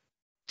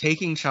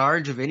taking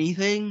charge of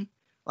anything,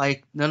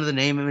 like none of the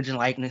name, image, and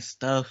likeness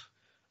stuff,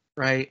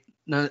 right?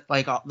 None,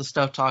 like all the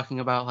stuff talking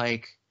about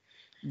like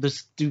the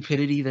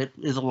stupidity that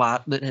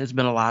has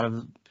been a lot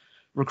of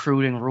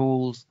recruiting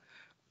rules,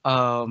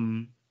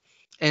 and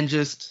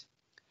just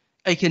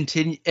a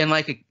continue and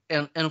like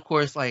and of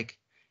course like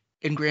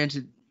and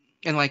granted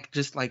and like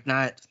just like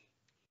not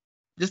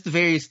just the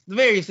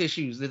various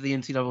issues that the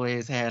NCAA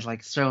has had,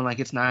 like shown like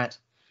it's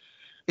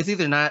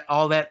either not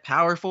all that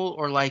powerful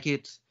or like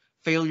its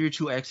failure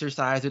to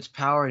exercise its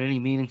power in any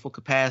meaningful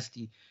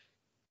capacity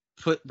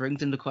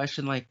brings into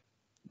question like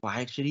why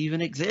it should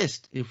even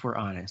exist, if we're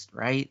honest,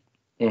 right?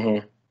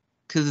 Mm-hmm.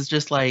 Because it's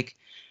just like,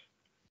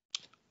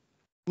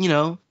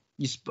 you're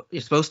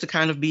supposed to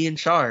kind of be in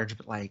charge,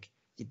 but like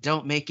you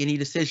don't make any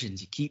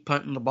decisions, you keep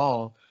punting the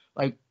ball,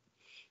 like,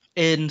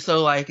 and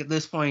so like at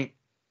this point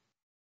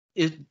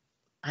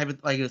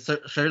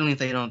certainly if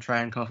they don't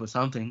try and come up with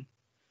something,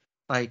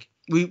 like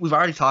we've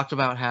already talked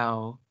about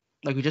how,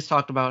 like we just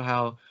talked about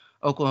how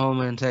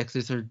Oklahoma and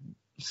Texas are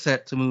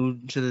set to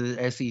move to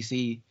the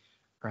SEC,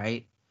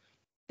 right?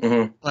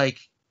 Mm-hmm.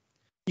 Like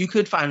you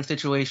could find a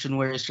situation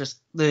where it's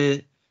just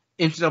the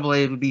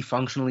NCAA would be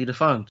functionally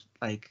defunct,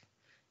 like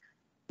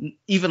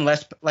even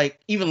less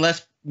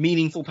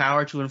meaningful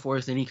power to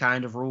enforce any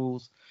kind of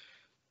rules.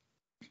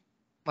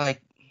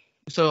 Like,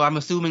 so I'm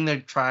assuming they're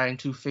trying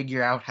to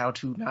figure out how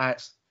to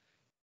not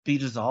be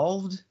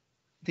dissolved,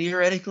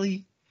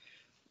 theoretically.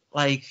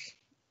 Like,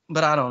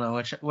 but I don't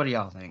know. What do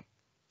y'all think?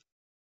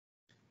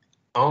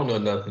 I don't know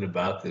nothing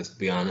about this, to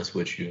be honest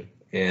with you.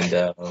 And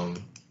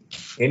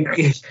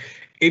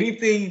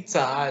anything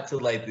tied to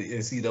like the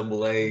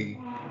NCAA,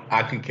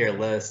 I could care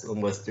less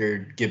unless they're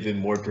given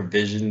more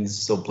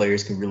provisions so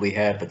players can really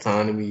have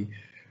autonomy.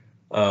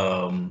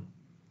 I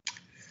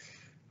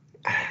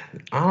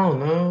don't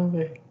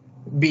know.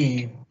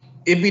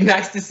 It'd be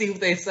nice to see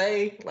what they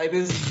say. Like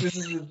this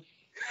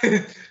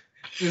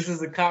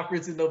is a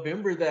conference in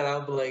November that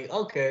I'll be like,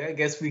 okay, I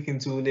guess we can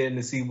tune in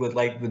to see what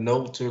like the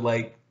notes or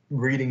like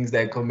readings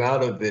that come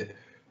out of it.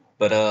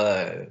 But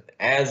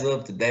as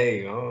of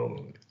today, I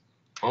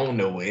don't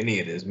know what any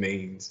of this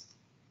means.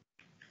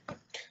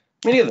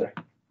 Me neither.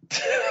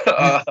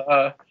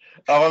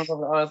 I'm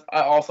honest,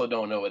 I also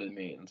don't know what it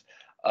means.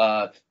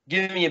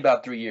 Give me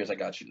about 3 years. I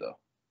got you though.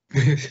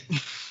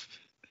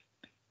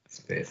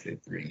 Especially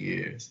 3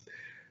 years.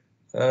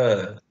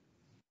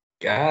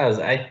 Guys,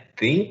 I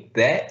think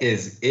that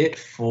is it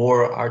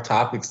for our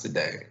topics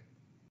today.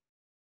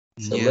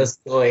 So Yeah. let's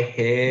go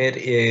ahead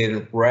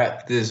and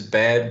wrap this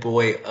bad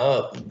boy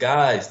up.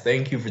 Guys,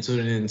 thank you for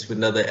tuning in to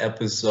another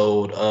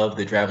episode of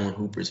the Traveling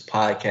Hoopers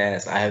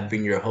podcast. I have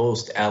been your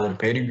host, Alan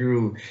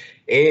Pettigrew,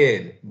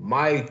 and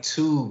my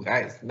two,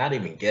 not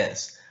even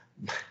guests,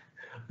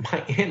 my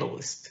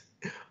analyst,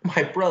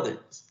 my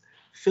brothers,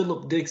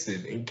 Philip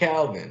Dixon and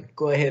Calvin.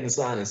 Go ahead and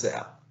sign us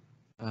out.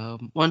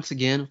 Once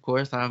again, of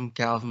course, I'm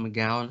Calvin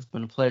McGowan. It's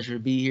been a pleasure to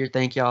be here.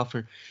 Thank y'all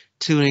for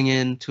tuning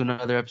in to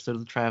another episode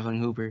of the Traveling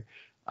Hooper.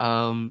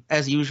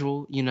 As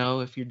usual,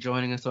 if you're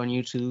joining us on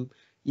YouTube,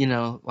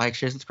 like,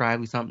 share,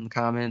 subscribe, leave something in the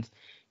comments.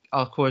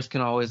 Of course,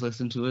 can always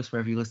listen to us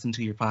wherever you listen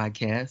to your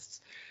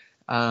podcasts.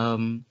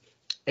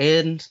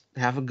 And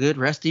have a good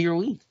rest of your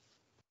week.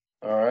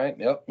 All right.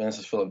 Yep. This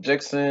is Philip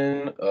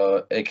Dixon,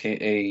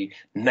 aka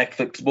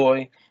Netflix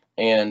boy.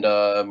 And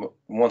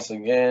once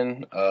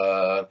again,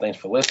 thanks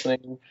for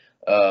listening.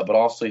 But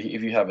also,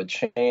 if you have a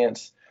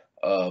chance,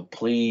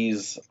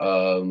 please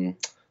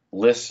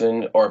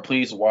listen or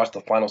please watch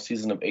the final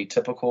season of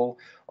Atypical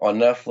on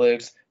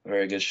Netflix.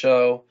 Very good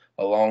show.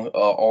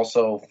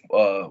 Also,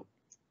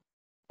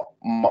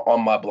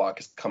 on my block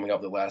is coming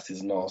up the last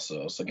season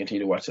also. So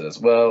continue to watch it as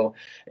well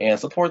and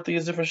support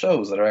these different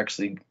shows that are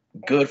actually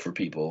good for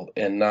people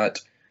and not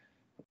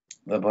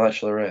The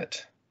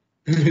Bachelorette.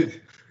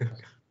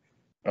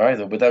 All right.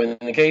 So with that being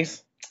the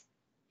case,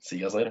 see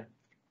you guys later.